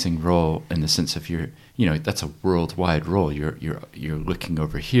really amazing role, in the sense of that's a worldwide role. You're looking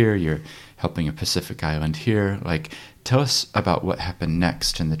over here, you're helping a Pacific island here. Like, tell us about what happened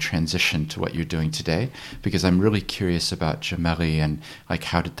next in the transition to what you're doing today, because I'm really curious about Gemelli and like,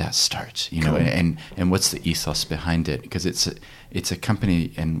 how did that start? Cool. And what's the ethos behind it? Because it's a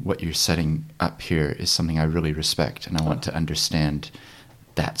company, and what you're setting up here is something I really respect, and I want to understand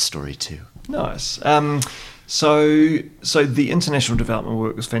that story too. Nice. So the international development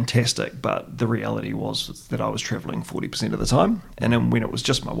work was fantastic, but the reality was that I was travelling 40% of the time. And then when it was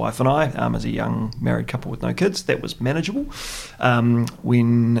just my wife and I, as a young married couple with no kids, that was manageable.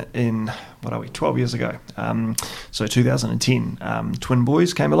 When in, 12 years ago, so 2010, twin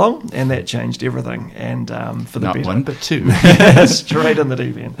boys came along, and that changed everything. And for the Not better. one, but two. Straight in the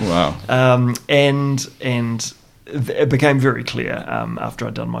deep end. Wow. And it became very clear after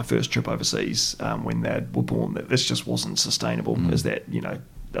I'd done my first trip overseas, when they were born, that this just wasn't sustainable, is that,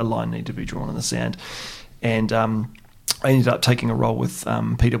 a line needed to be drawn in the sand. And I ended up taking a role with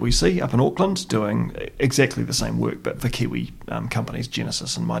PwC up in Auckland, doing exactly the same work, but for Kiwi companies,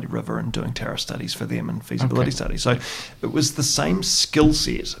 Genesis and Mighty River, and doing tariff studies for them and feasibility studies. So it was the same skill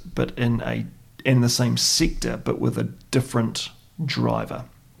set, but in the same sector, but with a different driver.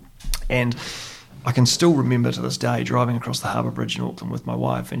 And I can still remember to this day driving across the Harbour Bridge in Auckland with my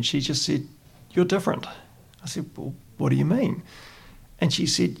wife, and she just said, "You're different." I said, "Well, what do you mean?" And she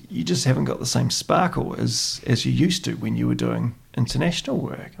said, "You just haven't got the same sparkle as you used to when you were doing international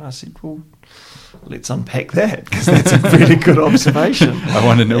work." And I said, "Well, let's unpack that, because that's a really good observation." I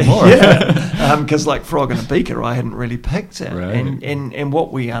want to know more. Because like Frog in a Beaker, I hadn't really picked it. Right. And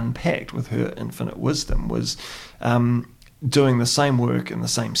what we unpacked with her infinite wisdom was doing the same work in the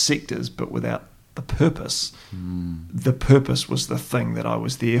same sectors, but without the purpose. The purpose was the thing that I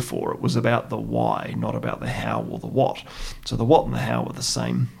was there for. It was about the why, not about the how or the what. So the what and the how were the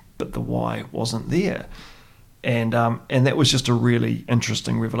same, but the why wasn't there. And that was just a really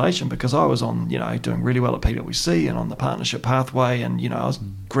interesting revelation, because I was on, doing really well at PwC and on the partnership pathway, and I was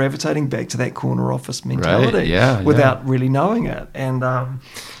gravitating back to that corner office mentality, without really knowing it. And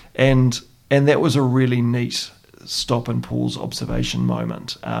that was a really neat stop and pause observation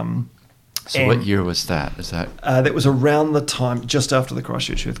moment. So what year was that? Is that that was around the time just after the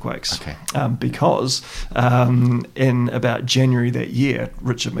Christchurch earthquakes. Okay. Because in about January that year,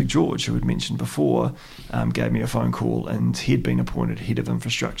 Richard McGeorge, who had mentioned before, gave me a phone call, and he'd been appointed head of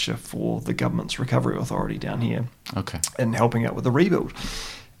infrastructure for the government's recovery authority down here. Okay. And helping out with the rebuild.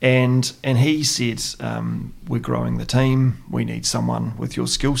 And he said, "We're growing the team. We need someone with your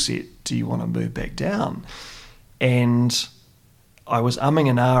skill set. Do you want to move back down?" And I was umming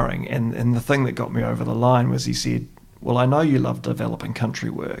and ahhing, and the thing that got me over the line was he said, "Well, I know you love developing country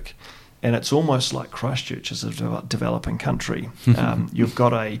work, and it's almost like Christchurch is a developing country. You've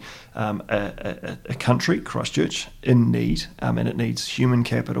got a country, Christchurch, in need, and it needs human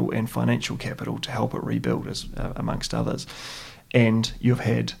capital and financial capital to help it rebuild, amongst others. And you've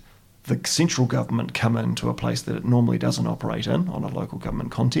had the central government come into a place that it normally doesn't operate in on a local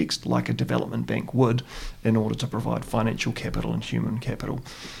government context, like a development bank would, in order to provide financial capital and human capital.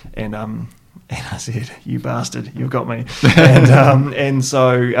 And I said, "You bastard, you've got me." And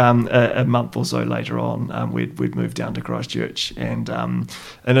so a month or so later on, we'd moved down to Christchurch, and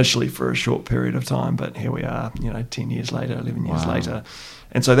initially for a short period of time, but here we are, 10 years later, 11 years later.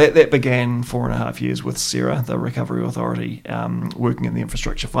 And so that began 4.5 years with Sarah, the Recovery Authority, working in the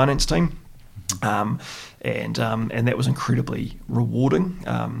infrastructure finance team. And that was incredibly rewarding.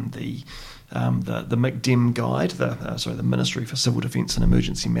 The McDem guide, the Ministry for Civil Defence and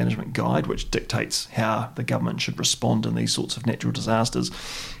Emergency Management guide, which dictates how the government should respond in these sorts of natural disasters,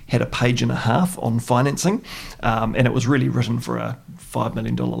 had a page and a half on financing, and it was really written for a $5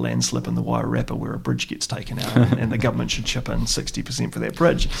 million landslip in the Wairarapa where a bridge gets taken out, and the government should chip in 60% for that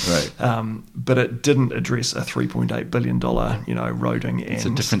bridge. Right. But it didn't address a $3.8 billion, roading and it's a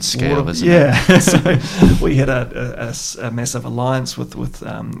different scale, isn't it? Yeah. So we had a massive alliance with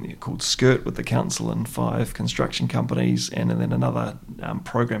called SCIRT with the council and 5 construction companies, and then another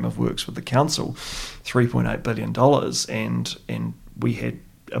program of works with the council, $3.8 billion, and we had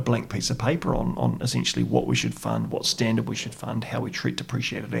a blank piece of paper on essentially what we should fund, what standard we should fund, how we treat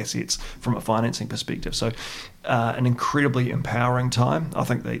depreciated assets from a financing perspective. So an incredibly empowering time. I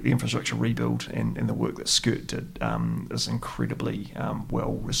think the infrastructure rebuild and the work that SCIRT did is incredibly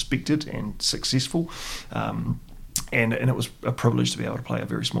well respected and successful. And it was a privilege to be able to play a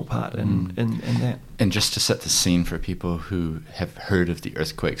very small part in that. And just to set the scene for people who have heard of the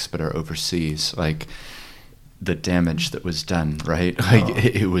earthquakes but are overseas, like the damage that was done, right?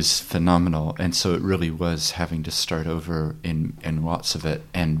 It was phenomenal. And so it really was having to start over in lots of it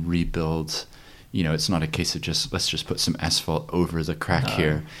and rebuild. It's not a case of let's just put some asphalt over the crack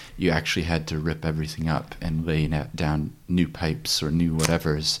here. You actually had to rip everything up and lay down new pipes or new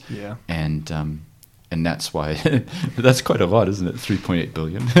whatevers. Yeah. And that's why that's quite a lot, isn't it? 3.8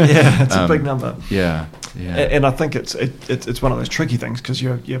 billion. Yeah, it's a big number. Yeah. And I think it's one of those tricky things because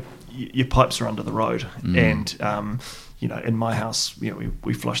your pipes are under the road, and in my house,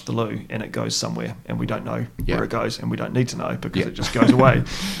 we flush the loo and it goes somewhere, and we don't know where it goes, and we don't need to know because it just goes away.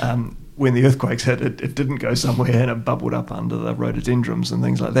 When the earthquakes hit, it didn't go somewhere, and it bubbled up under the rhododendrons and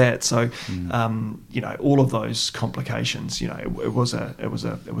things like that. So, all of those complications, it was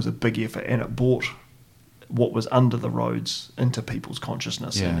a big effort, and it brought what was under the roads into people's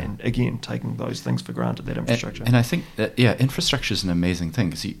consciousness, and again, taking those things for granted, that infrastructure. And I think that, infrastructure is an amazing thing,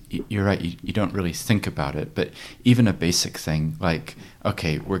 because you're right, you don't really think about it, but even a basic thing like,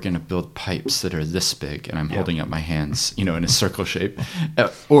 okay, we're going to build pipes that are this big, and I'm holding up my hands, in a circle shape,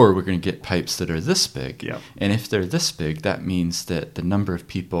 or we're going to get pipes that are this big. Yeah. And if they're this big, that means that the number of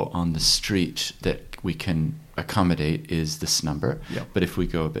people on the street that we can accommodate is this number. Yep. But if we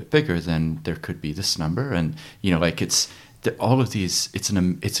go a bit bigger, then there could be this number, and it's all of these.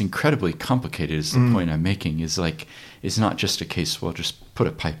 It's incredibly complicated. Is the point I'm making? Is like, it's not just a case, well, just put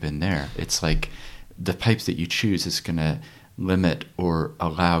a pipe in there. It's like the pipe that you choose is going to limit or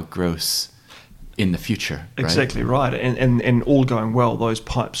allow growth in the future. Right? Exactly right. And all going well, those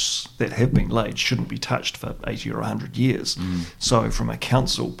pipes that have been laid shouldn't be touched for 80 or 100 years. So from a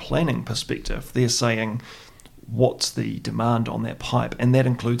council planning perspective, they're saying, what's the demand on that pipe? And that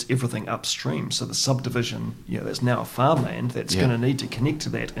includes everything upstream. So the subdivision, that's now a farmland that's going to need to connect to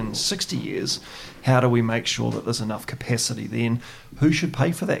that in 60 years. How do we make sure that there's enough capacity then? Who should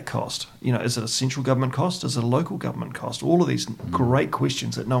pay for that cost? Is it a central government cost? Is it a local government cost? All of these great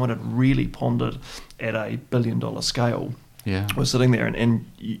questions that no one had really pondered at a billion-dollar scale. Yeah. We're sitting there, and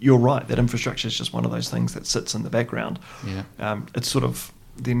you're right, that infrastructure is just one of those things that sits in the background. Yeah. It's sort of,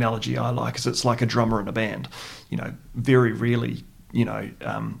 the analogy I like is it's like a drummer in a band. Very rarely,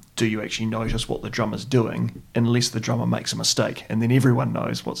 do you actually notice what the drummer's doing unless the drummer makes a mistake, and then everyone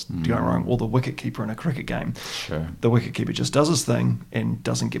knows what's going wrong. Or the wicketkeeper in a cricket game. Sure. The wicketkeeper just does his thing and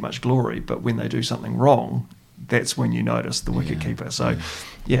doesn't get much glory, but when they do something wrong, that's when you notice the wicketkeeper. So,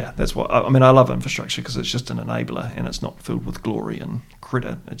 that's what I mean. I love infrastructure because it's just an enabler, and it's not filled with glory and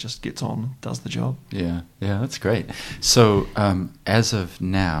credit. It just gets on, does the job. Yeah, that's great. So, as of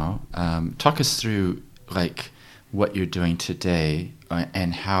now, talk us through like what you're doing today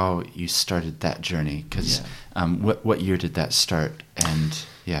and how you started that journey. Because what year did that start? And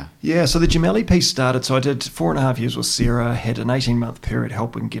so the Gemelli piece started. So I did 4.5 years with Sarah, had an 18-month period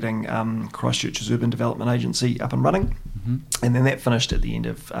helping getting Christchurch's Urban Development Agency up and running. And then that finished at the end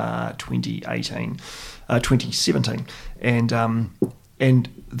of 2017. And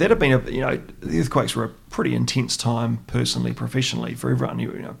that had been the earthquakes were a pretty intense time personally, professionally for everyone.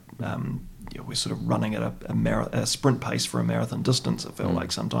 we're sort of running at a sprint pace for a marathon distance, it felt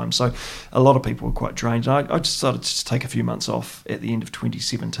like sometimes. So a lot of people were quite drained. And I decided to take a few months off at the end of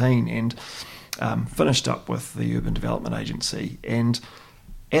 2017 and finished up with the Urban Development Agency. And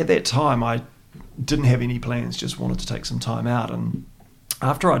at that time, I didn't have any plans, just wanted to take some time out. And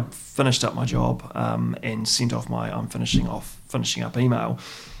after I'd finished up my job and sent off my finishing up email,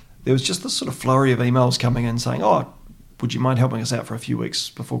 there was just this sort of flurry of emails coming in saying, oh, would you mind helping us out for a few weeks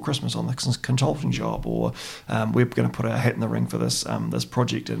before Christmas on this consulting job? Or we're going to put our hat in the ring for this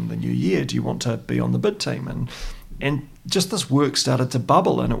project in the new year. Do you want to be on the bid team? And just this work started to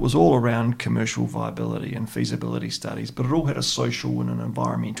bubble, and it was all around commercial viability and feasibility studies, but it all had a social and an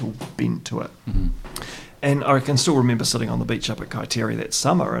environmental bent to it. Mm-hmm. And I can still remember sitting on the beach up at Kaiteri that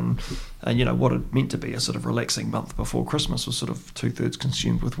summer, and what it meant to be a sort of relaxing month before Christmas was sort of 2/3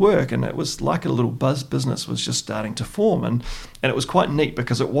 consumed with work, and it was like a little business was just starting to form, and it was quite neat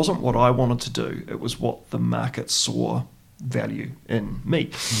because it wasn't what I wanted to do, it was what the market saw value in me.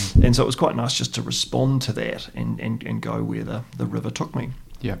 And so it was quite nice just to respond to that and go where the river took me.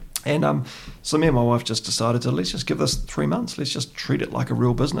 Yeah. And so me and my wife just decided to let's just give this 3 months. Let's just treat it like a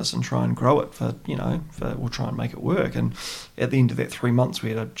real business and try and grow it we'll try and make it work. And at the end of that 3 months, we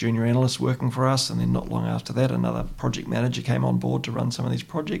had a junior analyst working for us, and then not long after that, another project manager came on board to run some of these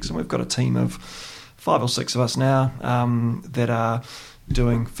projects. And we've got a team of 5 or 6 of us now that are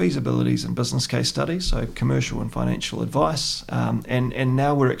doing feasibilities and business case studies, so commercial and financial advice, and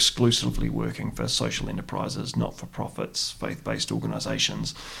now we're exclusively working for social enterprises, not-for-profits, faith-based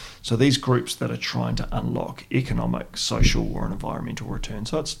organisations. So these groups that are trying to unlock economic, social or an environmental return.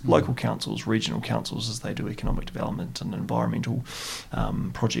 So it's local councils, regional councils as they do economic development and environmental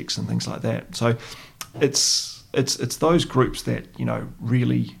projects and things like that. So it's those groups that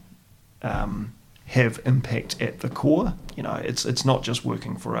really have impact at the core. It's not just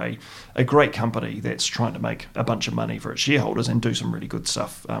working for a great company that's trying to make a bunch of money for its shareholders and do some really good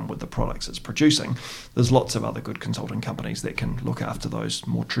stuff with the products it's producing. There's lots of other good consulting companies that can look after those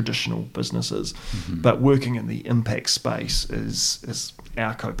more traditional businesses. Mm-hmm. But working in the impact space is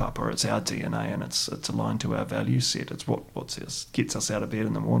our kaupapa, it's our DNA, and it's aligned to our value set. It's what gets us out of bed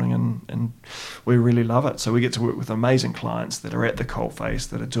in the morning, and we really love it. So we get to work with amazing clients that are at the coalface,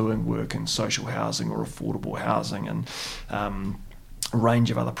 that are doing work in social housing or affordable housing, and a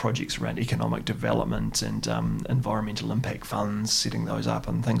range of other projects around economic development and environmental impact funds, setting those up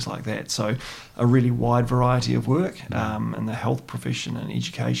and things like that. So a really wide variety of work in the health profession and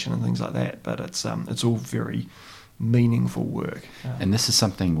education and things like that. But it's all very meaningful work. And this is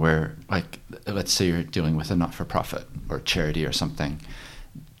something where, like, let's say you're dealing with a not-for-profit or charity or something.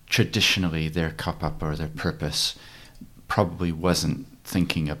 Traditionally, their kaupapa or their purpose probably wasn't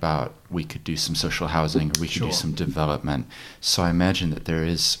thinking about we could do some social housing or we could do some development. So I imagine that there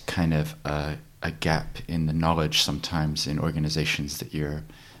is kind of a gap in the knowledge sometimes in organizations that you're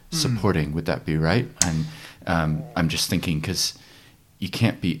supporting. Would that be right? And I'm just thinking because you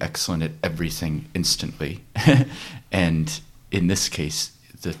can't be excellent at everything instantly. And in this case,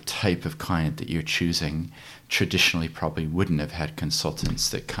 the type of client that you're choosing traditionally probably wouldn't have had consultants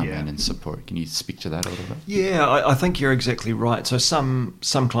that come in and support. Can you speak to that a little bit? Yeah, I think you're exactly right. So some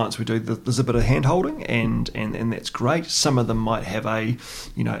clients we do, there's a bit of hand-holding, and that's great. Some of them might have a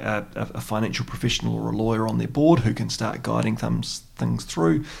financial professional or a lawyer on their board who can start guiding things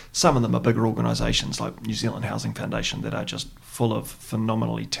through. Some of them are bigger organisations like New Zealand Housing Foundation that are just full of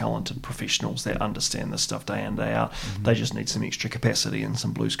phenomenally talented professionals that understand this stuff day in, day out. Mm-hmm. They just need some extra capacity and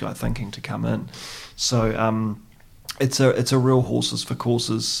some blue sky thinking to come in. So it's a real horses for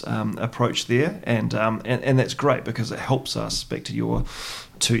courses approach there, and that's great because it helps us, back to your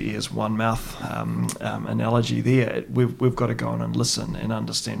 2 ears, 1 mouth analogy there. We've got to go on and listen and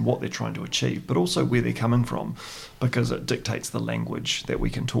understand what they're trying to achieve, but also where they're coming from, because it dictates the language that we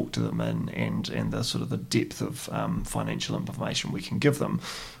can talk to them in, and the sort of the depth of financial information we can give them.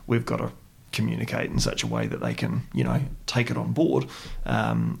 We've got to communicate in such a way that they can, take it on board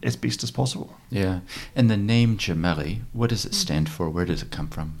as best as possible. Yeah. And the name Gemelli, what does it stand for? Where does it come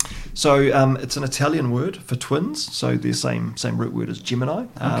from? So it's an Italian word for twins, so the same root word as Gemini.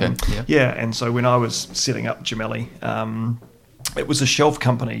 Okay. Yeah, and so when I was setting up Gemelli, it was a shelf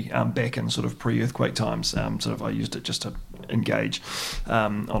company back in sort of pre-earthquake times. I used it just to engage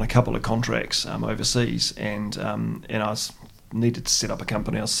on a couple of contracts overseas, and I was needed to set up a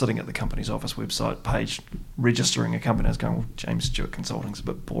company. I was sitting at the company's office website page, registering a company. I was going, well, James Stewart Consulting's a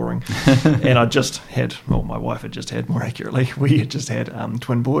bit boring. And I just had, well, my wife had just had, more accurately, we had just had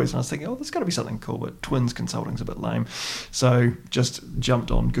twin boys. And I was thinking, there's got to be something cool, but twins consulting's a bit lame. So just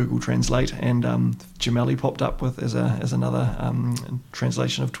jumped on Google Translate, and Gemelli popped up with as another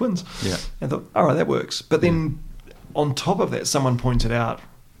translation of twins. Yeah. And I thought, all right, that works. But then on top of that, someone pointed out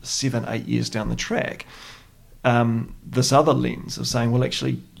 7-8 years down the track, this other lens of saying, well,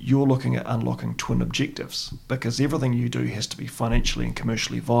 actually, you're looking at unlocking twin objectives, because everything you do has to be financially and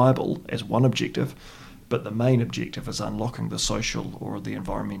commercially viable as one objective, but the main objective is unlocking the social or the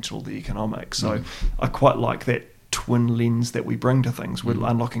environmental, the economic. So I quite like that twin lens that we bring to things. We're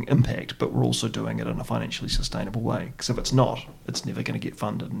unlocking impact, but we're also doing it in a financially sustainable way, because if it's not, it's never going to get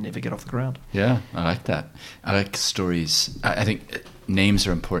funded and never get off the ground. Yeah, I like that. I like stories. I think names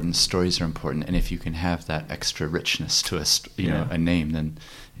are important, stories are important, and if you can have that extra richness to a name, then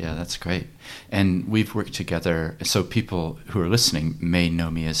yeah, that's great. And we've worked together, so people who are listening may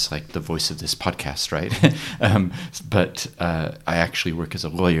know me as like the voice of this podcast, right? But I actually work as a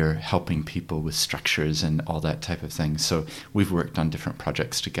lawyer helping people with structures and all that type of thing. So we've worked on different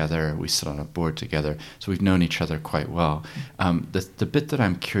projects together. We sit on a board together. So we've known each other quite well. The bit that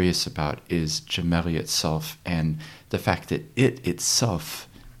I'm curious about is Gemelli itself, and the fact that it itself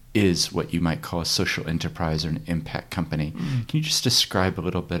is what you might call a social enterprise or an impact company. Can you just describe a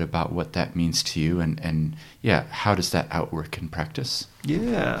little bit about what that means to you, and how does that outwork in practice?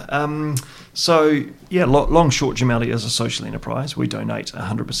 Yeah. Long short, Gemelli is a social enterprise. We donate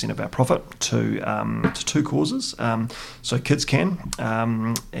 100% of our profit to two causes. So Kids Can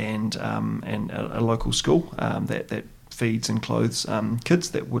and a local school that feeds and clothes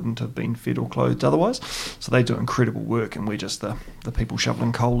kids that wouldn't have been fed or clothed otherwise. So they do incredible work, and we're just the people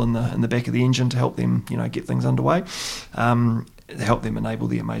shoveling coal in the back of the engine to help them, get things underway, help them enable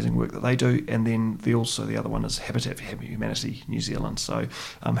the amazing work that they do. And then the other one is Habitat for Humanity New Zealand. So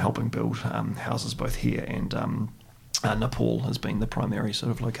helping build houses both here and Nepal has been the primary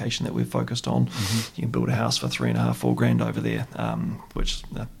sort of location that we've focused on. You can build a house for $3,500-4,000 grand over there, which is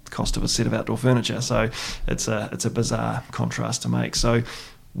the cost of a set of outdoor furniture. So it's a bizarre contrast to make. So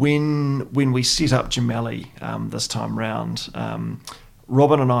when we set up Gemelli this time round,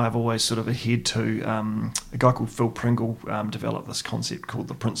 Robin and I have always sort of adhered to a guy called Phil Pringle developed this concept called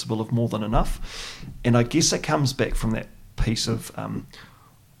the principle of more than enough, and I guess it comes back from that piece of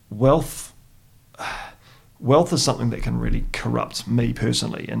wealth. Wealth is something that can really corrupt me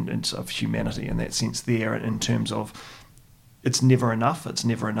personally and sort of humanity in that sense there, in terms of it's never enough.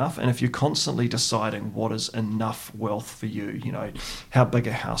 And if you're constantly deciding what is enough wealth for you, how big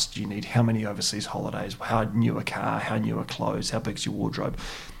a house do you need, how many overseas holidays, how new a car, how new a clothes, how big's your wardrobe,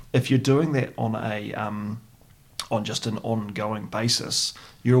 if you're doing that on just an ongoing basis,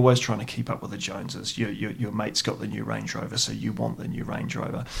 you're always trying to keep up with the Joneses. Your mate's got the new Range Rover, so you want the new Range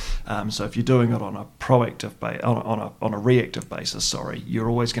Rover. So if you're doing it on a proactive on a reactive basis, you're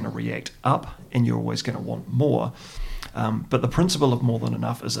always going to react up, and you're always going to want more. But the principle of more than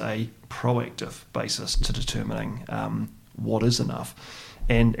enough is a proactive basis to determining what is enough.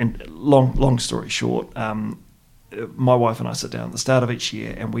 And long story short, my wife and I sit down at the start of each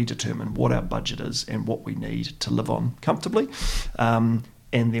year, and we determine what our budget is and what we need to live on comfortably.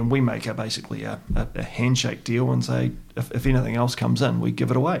 And then we make basically a handshake deal and say, if anything else comes in, we give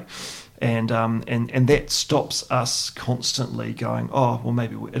it away. And that stops us constantly going,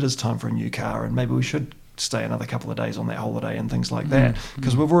 maybe it is time for a new car, and maybe we should stay another couple of days on that holiday and things like that,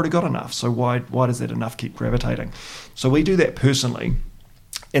 because we've already got enough. So why does that enough keep gravitating? So we do that personally.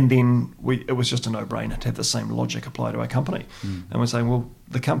 And then it was just a no-brainer to have the same logic apply to our company. And we're saying, well,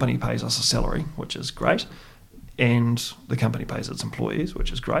 the company pays us a salary, which is great, and the company pays its employees, which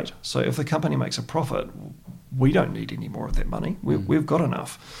is great. So if the company makes a profit, we don't need any more of that money. We've got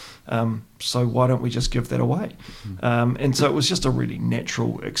enough. So why don't we just give that away? And so it was just a really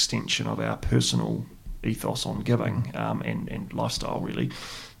natural extension of our personal ethos on giving and lifestyle, really,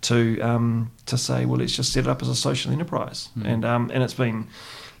 to say, well, let's just set it up as a social enterprise. And it's been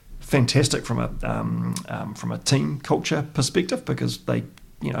fantastic from a team culture perspective, because they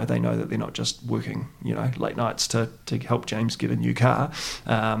know that they're not just working late nights to help James get a new car.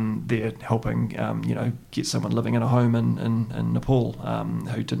 They're helping get someone living in a home in Nepal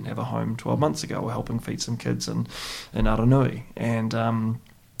who didn't have a home 12 months ago, or helping feed some kids in Aranui.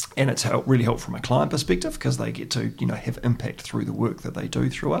 And it's really helped from a client perspective, because they get to have impact through the work that they do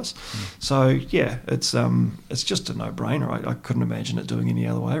through us. So it's just a no-brainer. I couldn't imagine it doing any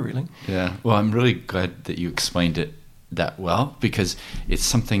other way, really. Yeah. Well, I'm really glad that you explained it that well, because it's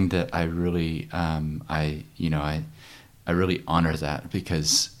something that I really really honor that,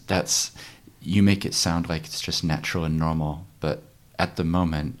 because you make it sound like it's just natural and normal, but at the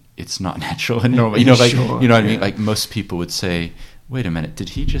moment it's not natural and normal. Sure, what I mean? Like most people would say, wait a minute, did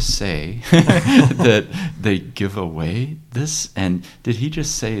he just say that they give away this? And did he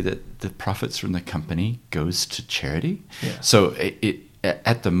just say that the profits from the company goes to charity? Yeah. So it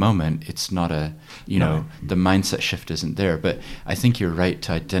at the moment, it's not the mindset shift isn't there. But I think you're right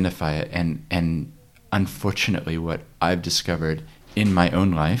to identify it. And unfortunately, what I've discovered in my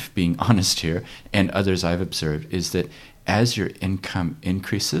own life, being honest here, and others I've observed, is that as your income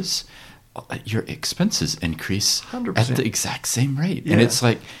increases, your expenses increase 100%. At the exact same rate. Yeah. And it's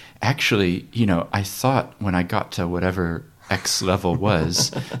like, actually, I thought when I got to whatever X level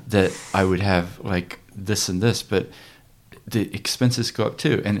was that I would have like this and this, but the expenses go up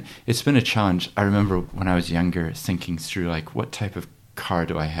too. And it's been a challenge. I remember when I was younger thinking through like, what type of car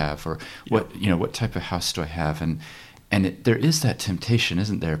do I have, or what type of house do I have? And there is that temptation,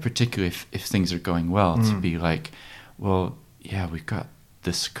 isn't there? Particularly if things are going well, to be like, well, yeah, we've got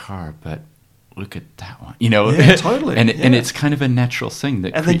this car, but look at that one, Yeah, totally. and it's kind of a natural thing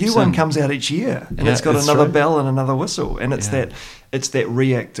that. And the new one comes out each year, and it's got another bell and another whistle, and it's that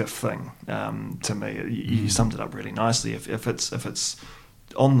reactive thing. To me, you summed it up really nicely. If it's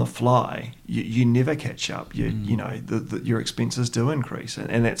on the fly, you never catch up. Your expenses do increase,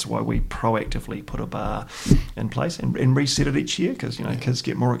 and that's why we proactively put a bar in place and reset it each year, because kids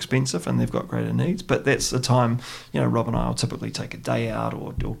get more expensive and they've got greater needs. But that's the time Rob and I will typically take a day out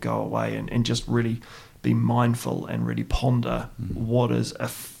or go away and just really be mindful and really ponder what is a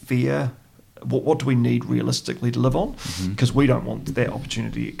fair. What do we need realistically to live on? Because we don't want that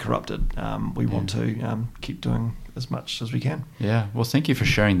opportunity to get corrupted. We want to keep doing as much as we can. Yeah. Well, thank you for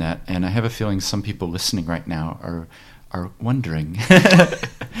sharing that. And I have a feeling some people listening right now are wondering,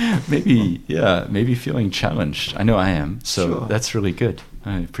 maybe feeling challenged. I know I am. So Sure. That's really good.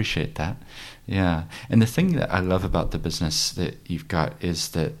 I appreciate that. Yeah. And the thing that I love about the business that you've got is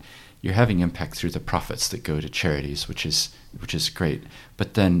that you're having impact through the profits that go to charities, which is great.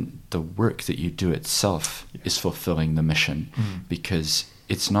 But then the work that you do itself is fulfilling the mission, because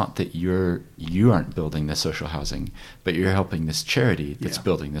it's not that you aren't building the social housing, but you're helping this charity that's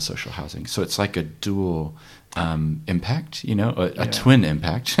building the social housing. So it's like a dual impact, a twin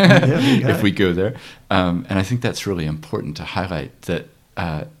impact, if we go there. And I think that's really important to highlight that,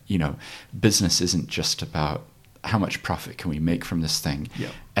 business isn't just about how much profit can we make from this thing.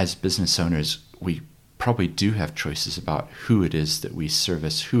 Yep. As business owners, we probably do have choices about who it is that we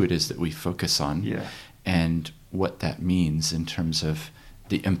service, who it is that we focus on, and what that means in terms of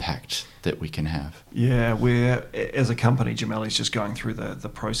the impact that we can have. Yeah, we're, as a company, Gemelli's just going through the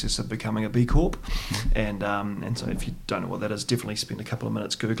process of becoming a B Corp. And so if you don't know what that is, definitely spend a couple of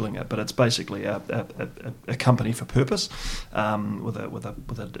minutes Googling it. But it's basically a company for purpose, with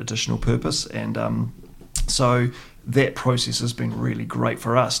an additional purpose. And so that process has been really great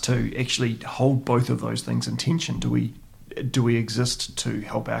for us to actually hold both of those things in tension. Do we exist to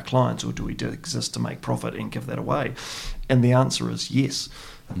help our clients, or do we exist to make profit and give that away? And the answer is yes.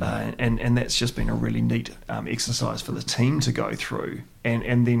 And that's just been a really neat exercise for the team to go through.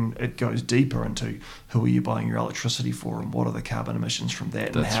 And then it goes deeper into who are you buying your electricity for, and what are the carbon emissions from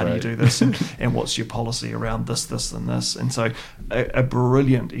that, and how do you do this, and what's your policy around this, and this. And so a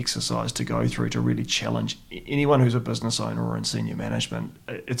brilliant exercise to go through to really challenge anyone who's a business owner or in senior management.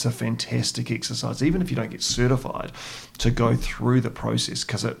 It's a fantastic exercise, even if you don't get certified, to go through the process,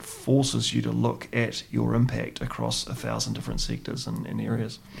 because it forces you to look at your impact across 1,000 different sectors and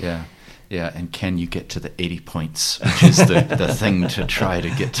areas. Yeah. Yeah, and can you get to the 80 points, which is the thing to try to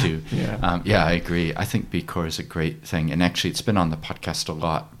get to? I agree. I think B Corp is a great thing. And actually, it's been on the podcast a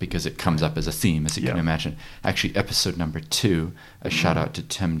lot because it comes up as a theme, as you can imagine. Actually, episode number 2, a shout out to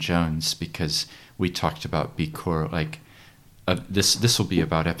Tim Jones, because we talked about B Corp, this will be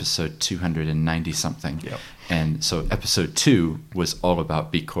about episode 290 something. Yep. And so episode 2 was all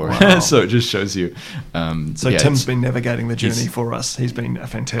about B Corp. Wow. So it just shows you. Tim's been navigating the journey for us. He's been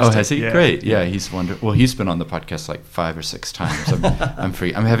fantastic. Oh, has he? Yeah. Great. Yeah, he's wonderful. Well, he's been on the podcast like 5 or 6 times. I'm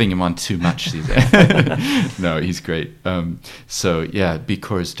free. I'm having him on too much these days. No, he's great. B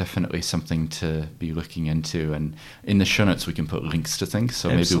Corp is definitely something to be looking into. And in the show notes, we can put links to things. So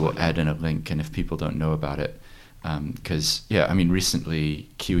maybe we'll add in a link. And if people don't know about it, because recently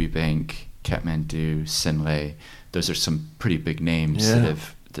Kiwi Bank, Kathmandu, Sinlay, those are some pretty big names that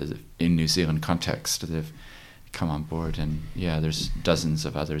have in New Zealand context that have come on board, and there's dozens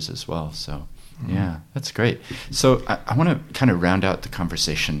of others as well. So Yeah, that's great. So I want to kind of round out the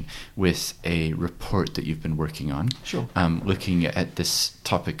conversation with a report that you've been working on. Sure. Looking at this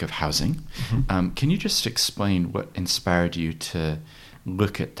topic of housing. Can you just explain what inspired you to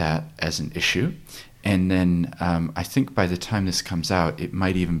look at that as an issue? And then I think by the time this comes out, it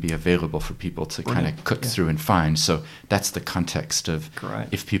might even be available for people to kind of click through and find. So that's the context of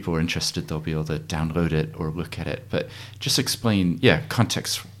if people are interested, they'll be able to download it or look at it. But just explain,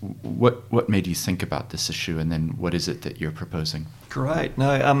 context. What made you think about this issue, and then what is it that you're proposing? Great.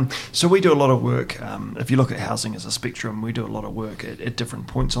 No, so we do a lot of work. If you look at housing as a spectrum, we do a lot of work at different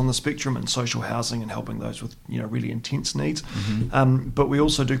points on the spectrum, and social housing and helping those with really intense needs. But we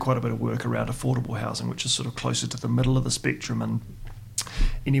also do quite a bit of work around affordable housing, which is sort of closer to the middle of the spectrum. And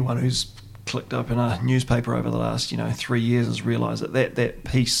anyone who's clicked up in a newspaper over the last 3 years has realised that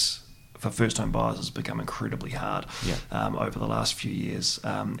piece for first-home buyers has become incredibly hard over the last few years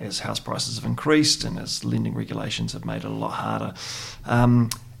as house prices have increased and as lending regulations have made it a lot harder.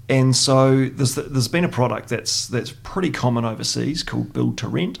 And so there's been a product that's pretty common overseas called Build to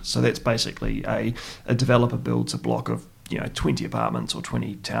Rent. So that's basically a developer builds a block of 20 apartments or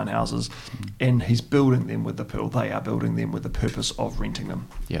 20 townhouses, and he's building them with they are building them with the purpose of renting them.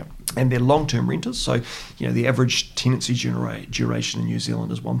 Yeah. And they're long-term renters, so the average tenancy duration in New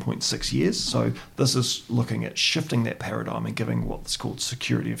Zealand is 1.6 years. So this is looking at shifting that paradigm and giving what's called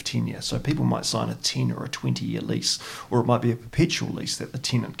security of tenure. So people might sign a 10 or a 20-year lease, or it might be a perpetual lease that the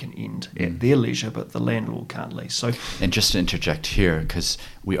tenant can end at their leisure, but the landlord can't lease. So, and just to interject here, because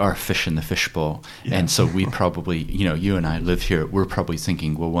we are fish in the fishbowl, and so we probably, you and I live here, we're probably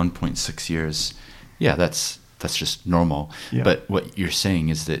thinking, well, 1.6 years, that's just normal. Yeah. But what you're saying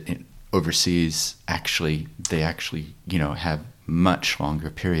is that overseas, they actually have much longer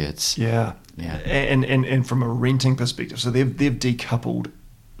periods. Yeah. And from a renting perspective, so they've decoupled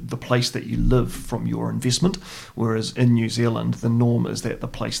the place that you live from your investment, whereas in New Zealand, the norm is that the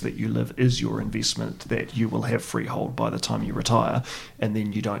place that you live is your investment, that you will have freehold by the time you retire, and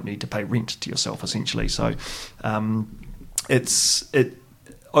then you don't need to pay rent to yourself, essentially. So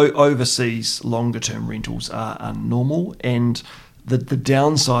overseas longer term rentals are normal, and the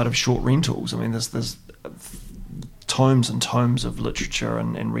downside of short rentals, there's tomes and tomes of literature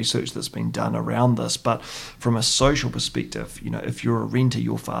and research that's been done around this, but from a social perspective, if you're a renter,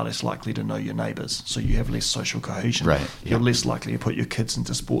 you're far less likely to know your neighbours, so you have less social cohesion. Right. You're less likely to put your kids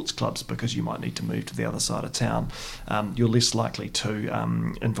into sports clubs because you might need to move to the other side of town. You're less likely to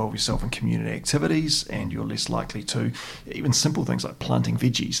involve yourself in community activities, and you're less likely to even simple things like planting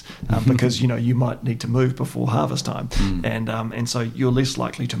veggies because you might need to move before harvest time, and so you're less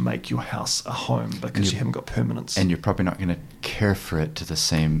likely to make your house a home because you haven't got permanence. And you're probably not going to care for it to the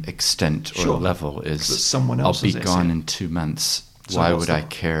same extent or level as someone I'll be gone in 2 months. So why would I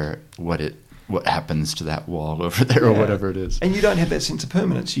care what happens to that wall over there or whatever it is? And you don't have that sense of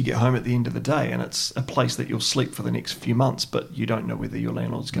permanence. You get home at the end of the day and it's a place that you'll sleep for the next few months, but you don't know whether your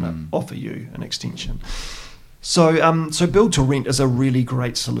landlord's going to offer you an extension. So Build to Rent is a really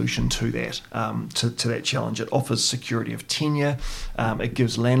great solution to that to that challenge. It offers security of tenure. It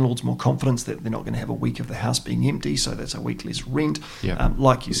gives landlords more confidence that they're not going to have a week of the house being empty, so that's a week less rent. Yeah.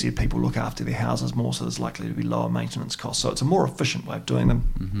 Like you said, people look after their houses more, so there's likely to be lower maintenance costs. So it's a more efficient way of doing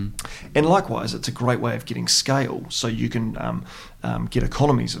them. And likewise, it's a great way of getting scale, so you can get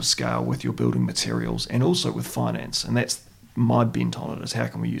economies of scale with your building materials and also with finance, and that's my bent on it, is how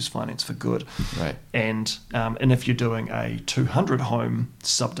can we use finance for good. Right. And if you're doing a 200 home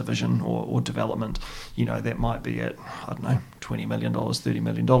subdivision or development, that might be at, $20 million, $30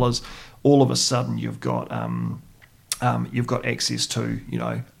 million. All of a sudden you've got access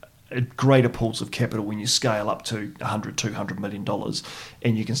to greater pools of capital when you scale up to $200 million,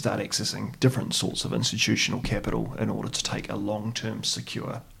 and you can start accessing different sorts of institutional capital in order to take a long-term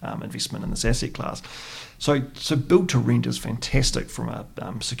secure investment in this asset class. So Build to Rent is fantastic from a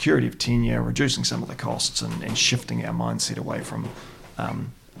security of tenure, reducing some of the costs and shifting our mindset away from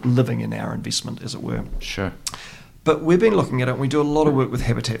living in our investment, as it were. Sure. But we've been looking at it, and we do a lot of work with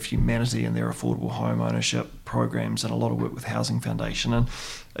Habitat for Humanity and their affordable home ownership programs, and a lot of work with Housing Foundation. And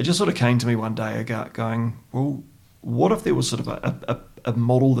it just sort of came to me one day going, well, what if there was sort of a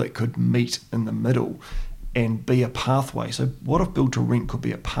model that could meet in the middle and be a pathway? So what if Build to Rent could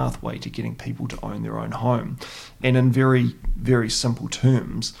be a pathway to getting people to own their own home? And in very, very simple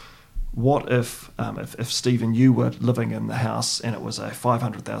terms, what if Stephen, you were living in the house and it was a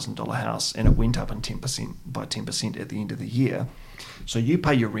 $500,000 house and it went up in 10% at the end of the year? So you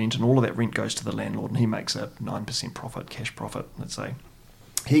pay your rent and all of that rent goes to the landlord and he makes a 9% profit, cash profit, let's say.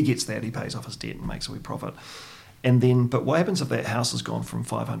 He gets that, he pays off his debt and makes a wee profit. And then, but what happens if that house has gone from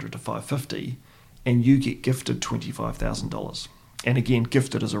 500 to 550 and you get gifted $25,000? And again,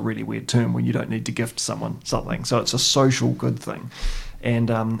 gifted is a really weird term when you don't need to gift someone something. So it's a social good thing.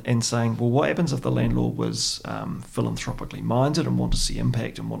 And saying, well, what happens if the landlord was philanthropically minded and wanted to see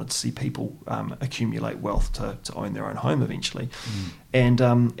impact and wanted to see people accumulate wealth to own their own home eventually? And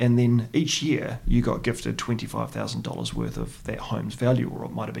then each year you got gifted $25,000 worth of that home's value, or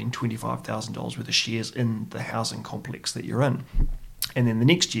it might have been $25,000 worth of shares in the housing complex that you're in. And then the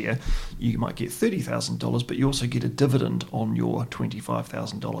next year, you might get $30,000, but you also get a dividend on your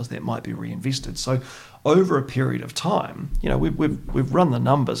 $25,000 that might be reinvested. So over a period of time, we've run the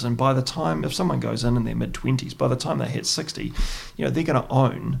numbers, and by the time, if someone goes in their mid-20s, by the time they hit 60, they're going to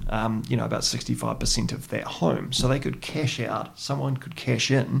own, about 65% of that home. So they could cash out, someone could cash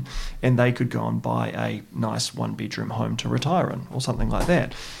in, and they could go and buy a nice one-bedroom home to retire in, or something like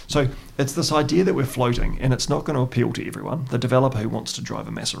that. So it's this idea that we're floating, and it's not going to appeal to everyone. The developer who wants to drive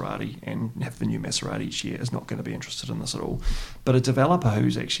a Maserati and have the new Maserati each year is not going to be interested in this at all. But a developer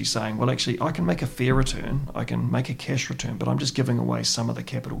who's actually saying, well, actually, I can make a fair return, I can make a cash return, but I'm just giving away some of the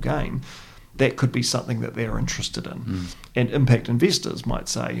capital gain, that could be something that they're interested in. And impact investors might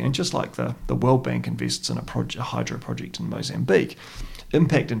say, and just like the World Bank invests in a hydro project in Mozambique,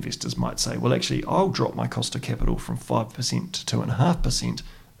 impact investors might say, well, actually, I'll drop my cost of capital from 5% to 2.5%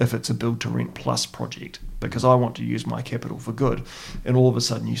 if it's a build-to-rent plus project, because I want to use my capital for good. And all of a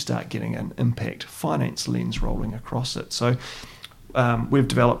sudden you start getting an impact finance lens rolling across it. So we've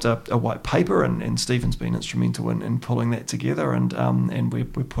developed a white paper, and Stephen's been instrumental in pulling that together, and we're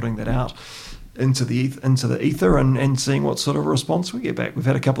putting that out into the ether and seeing what sort of response we get back. We've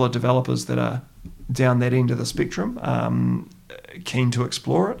had a couple of developers that are down that end of the spectrum, keen to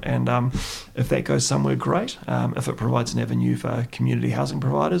explore it, and if that goes somewhere, great. If it provides an avenue for community housing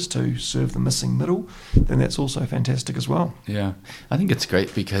providers to serve the missing middle, then that's also fantastic as well. Yeah, I think it's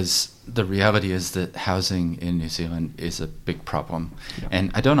great, because the reality is that housing in New Zealand is a big problem. Yeah.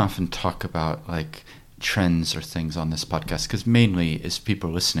 And I don't often talk about like trends or things on this podcast, because mainly as people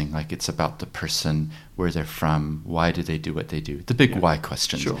listening, like it's about the person, where they're from, why do they do what they do, the big why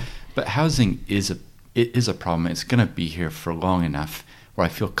questions. Sure. But housing is a problem. It's going to be here for long enough where I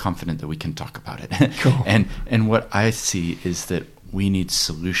feel confident that we can talk about it. Cool. And what I see is that we need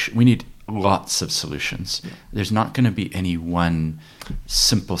lots of solutions. Yeah. There's not going to be any one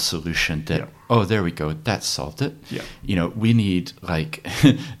simple solution that, oh, there we go, that solved it. Yeah. We need like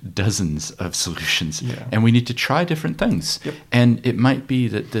dozens of solutions, and we need to try different things. Yep. And it might be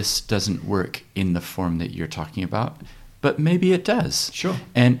that this doesn't work in the form that you're talking about, but maybe it does. Sure.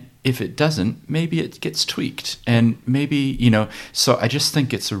 And if it doesn't, maybe it gets tweaked. And maybe, so I just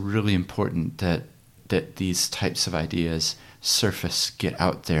think it's really important that these types of ideas surface, get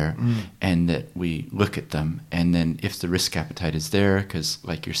out there, and that we look at them. And then if the risk appetite is there, because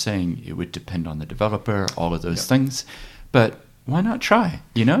like you're saying, it would depend on the developer, all of those things. But why not try,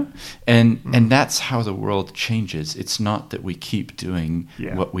 And that's how the world changes. It's not that we keep doing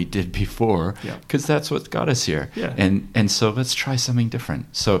what we did before, because that's what got us here. Yeah. And so let's try something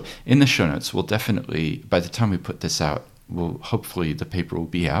different. So in the show notes, we'll definitely, by the time we put this out, hopefully the paper will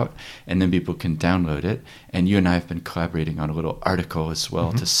be out, and then people can download it. And you and I have been collaborating on a little article as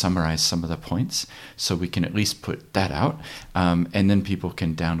well to summarize some of the points, so we can at least put that out, and then people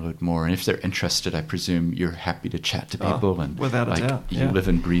can download more. And if they're interested, I presume you're happy to chat to people, and without a doubt, you live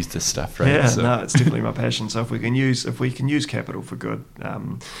and breathe this stuff, right? Yeah, so. No, it's definitely my passion. So if we can use capital for good,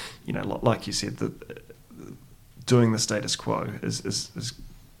 like you said, doing the status quo is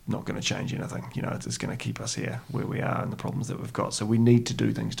not going to change anything. It's going to keep us here where we are and the problems that we've got. So we need to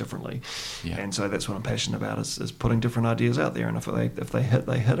do things differently. Yeah. And so that's what I'm passionate about, is putting different ideas out there. And if they hit,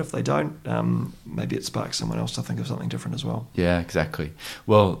 they hit. If they don't, maybe it sparks someone else to think of something different as well. Yeah, exactly.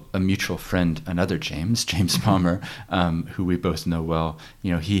 Well, a mutual friend, another James Palmer, who we both know well,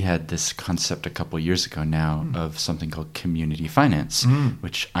 he had this concept a couple of years ago now of something called community finance,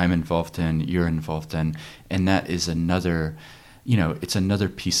 which I'm involved in, you're involved in. And that is another... it's another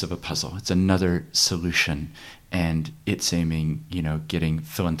piece of a puzzle. It's another solution, and it's aiming, getting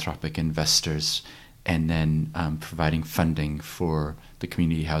philanthropic investors, and then providing funding for the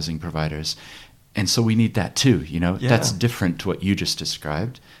community housing providers. And so we need that too. That's different to what you just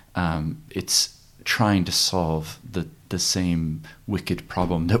described. It's trying to solve the same wicked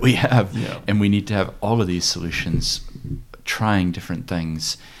problem that we have, and we need to have all of these solutions, trying different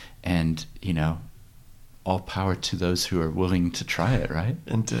things, and all power to those who are willing to try it, right?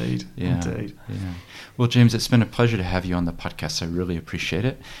 Indeed. Yeah. Well, James, it's been a pleasure to have you on the podcast. I really appreciate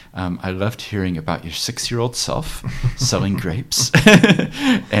it. I loved hearing about your 6-year-old self selling grapes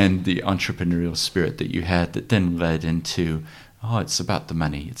and the entrepreneurial spirit that you had that then led into, it's about the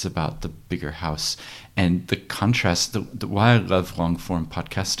money. It's about the bigger house. And the contrast, why I love long-form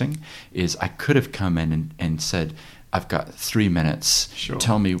podcasting is I could have come in and said, I've got 3 minutes. Sure.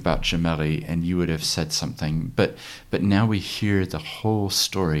 Tell me about Gemelli, and you would have said something. But now we hear the whole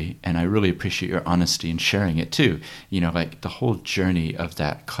story, and I really appreciate your honesty in sharing it too. Like the whole journey of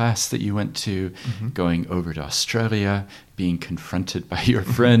that class that you went to, going over to Australia, being confronted by your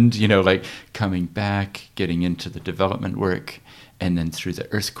friend, like coming back, getting into the development work, and then through the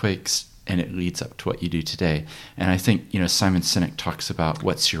earthquakes, and it leads up to what you do today. And I think, Simon Sinek talks about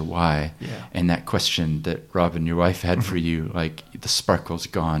what's your why? Yeah. And that question that Robin, your wife, had for you, like the sparkle's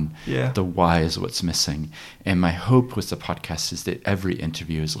gone. Yeah. The why is what's missing. And my hope with the podcast is that every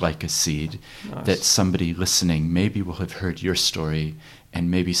interview is like a seed, Nice. that somebody listening maybe will have heard your story, and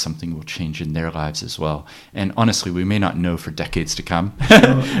maybe something will change in their lives as well. And honestly, we may not know for decades to come,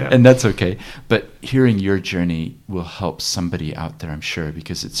 and that's okay. But hearing your journey will help somebody out there, I'm sure,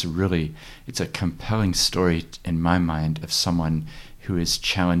 because it's a compelling story in my mind of someone who is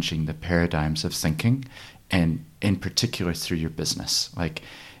challenging the paradigms of thinking, and in particular through your business. Like,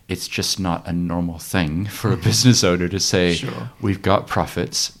 it's just not a normal thing for a business owner to say, Sure. We've got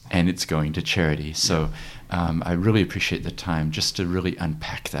profits and it's going to charity. So I really appreciate the time just to really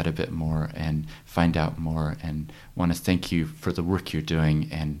unpack that a bit more and find out more, and want to thank you for the work you're doing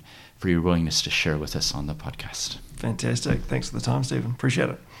and for your willingness to share with us on the podcast. Fantastic. Thanks for the time, Stephen. Appreciate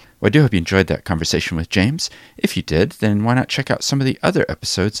it. Well, I do hope you enjoyed that conversation with James. If you did, then why not check out some of the other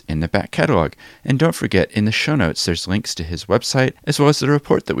episodes in the back catalog? And don't forget, in the show notes, there's links to his website, as well as the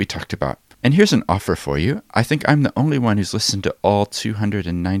report that we talked about. And here's an offer for you. I think I'm the only one who's listened to all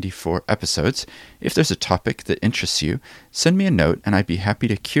 294 episodes. If there's a topic that interests you, send me a note and I'd be happy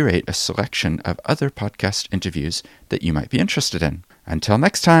to curate a selection of other podcast interviews that you might be interested in. Until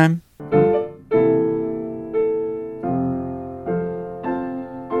next time.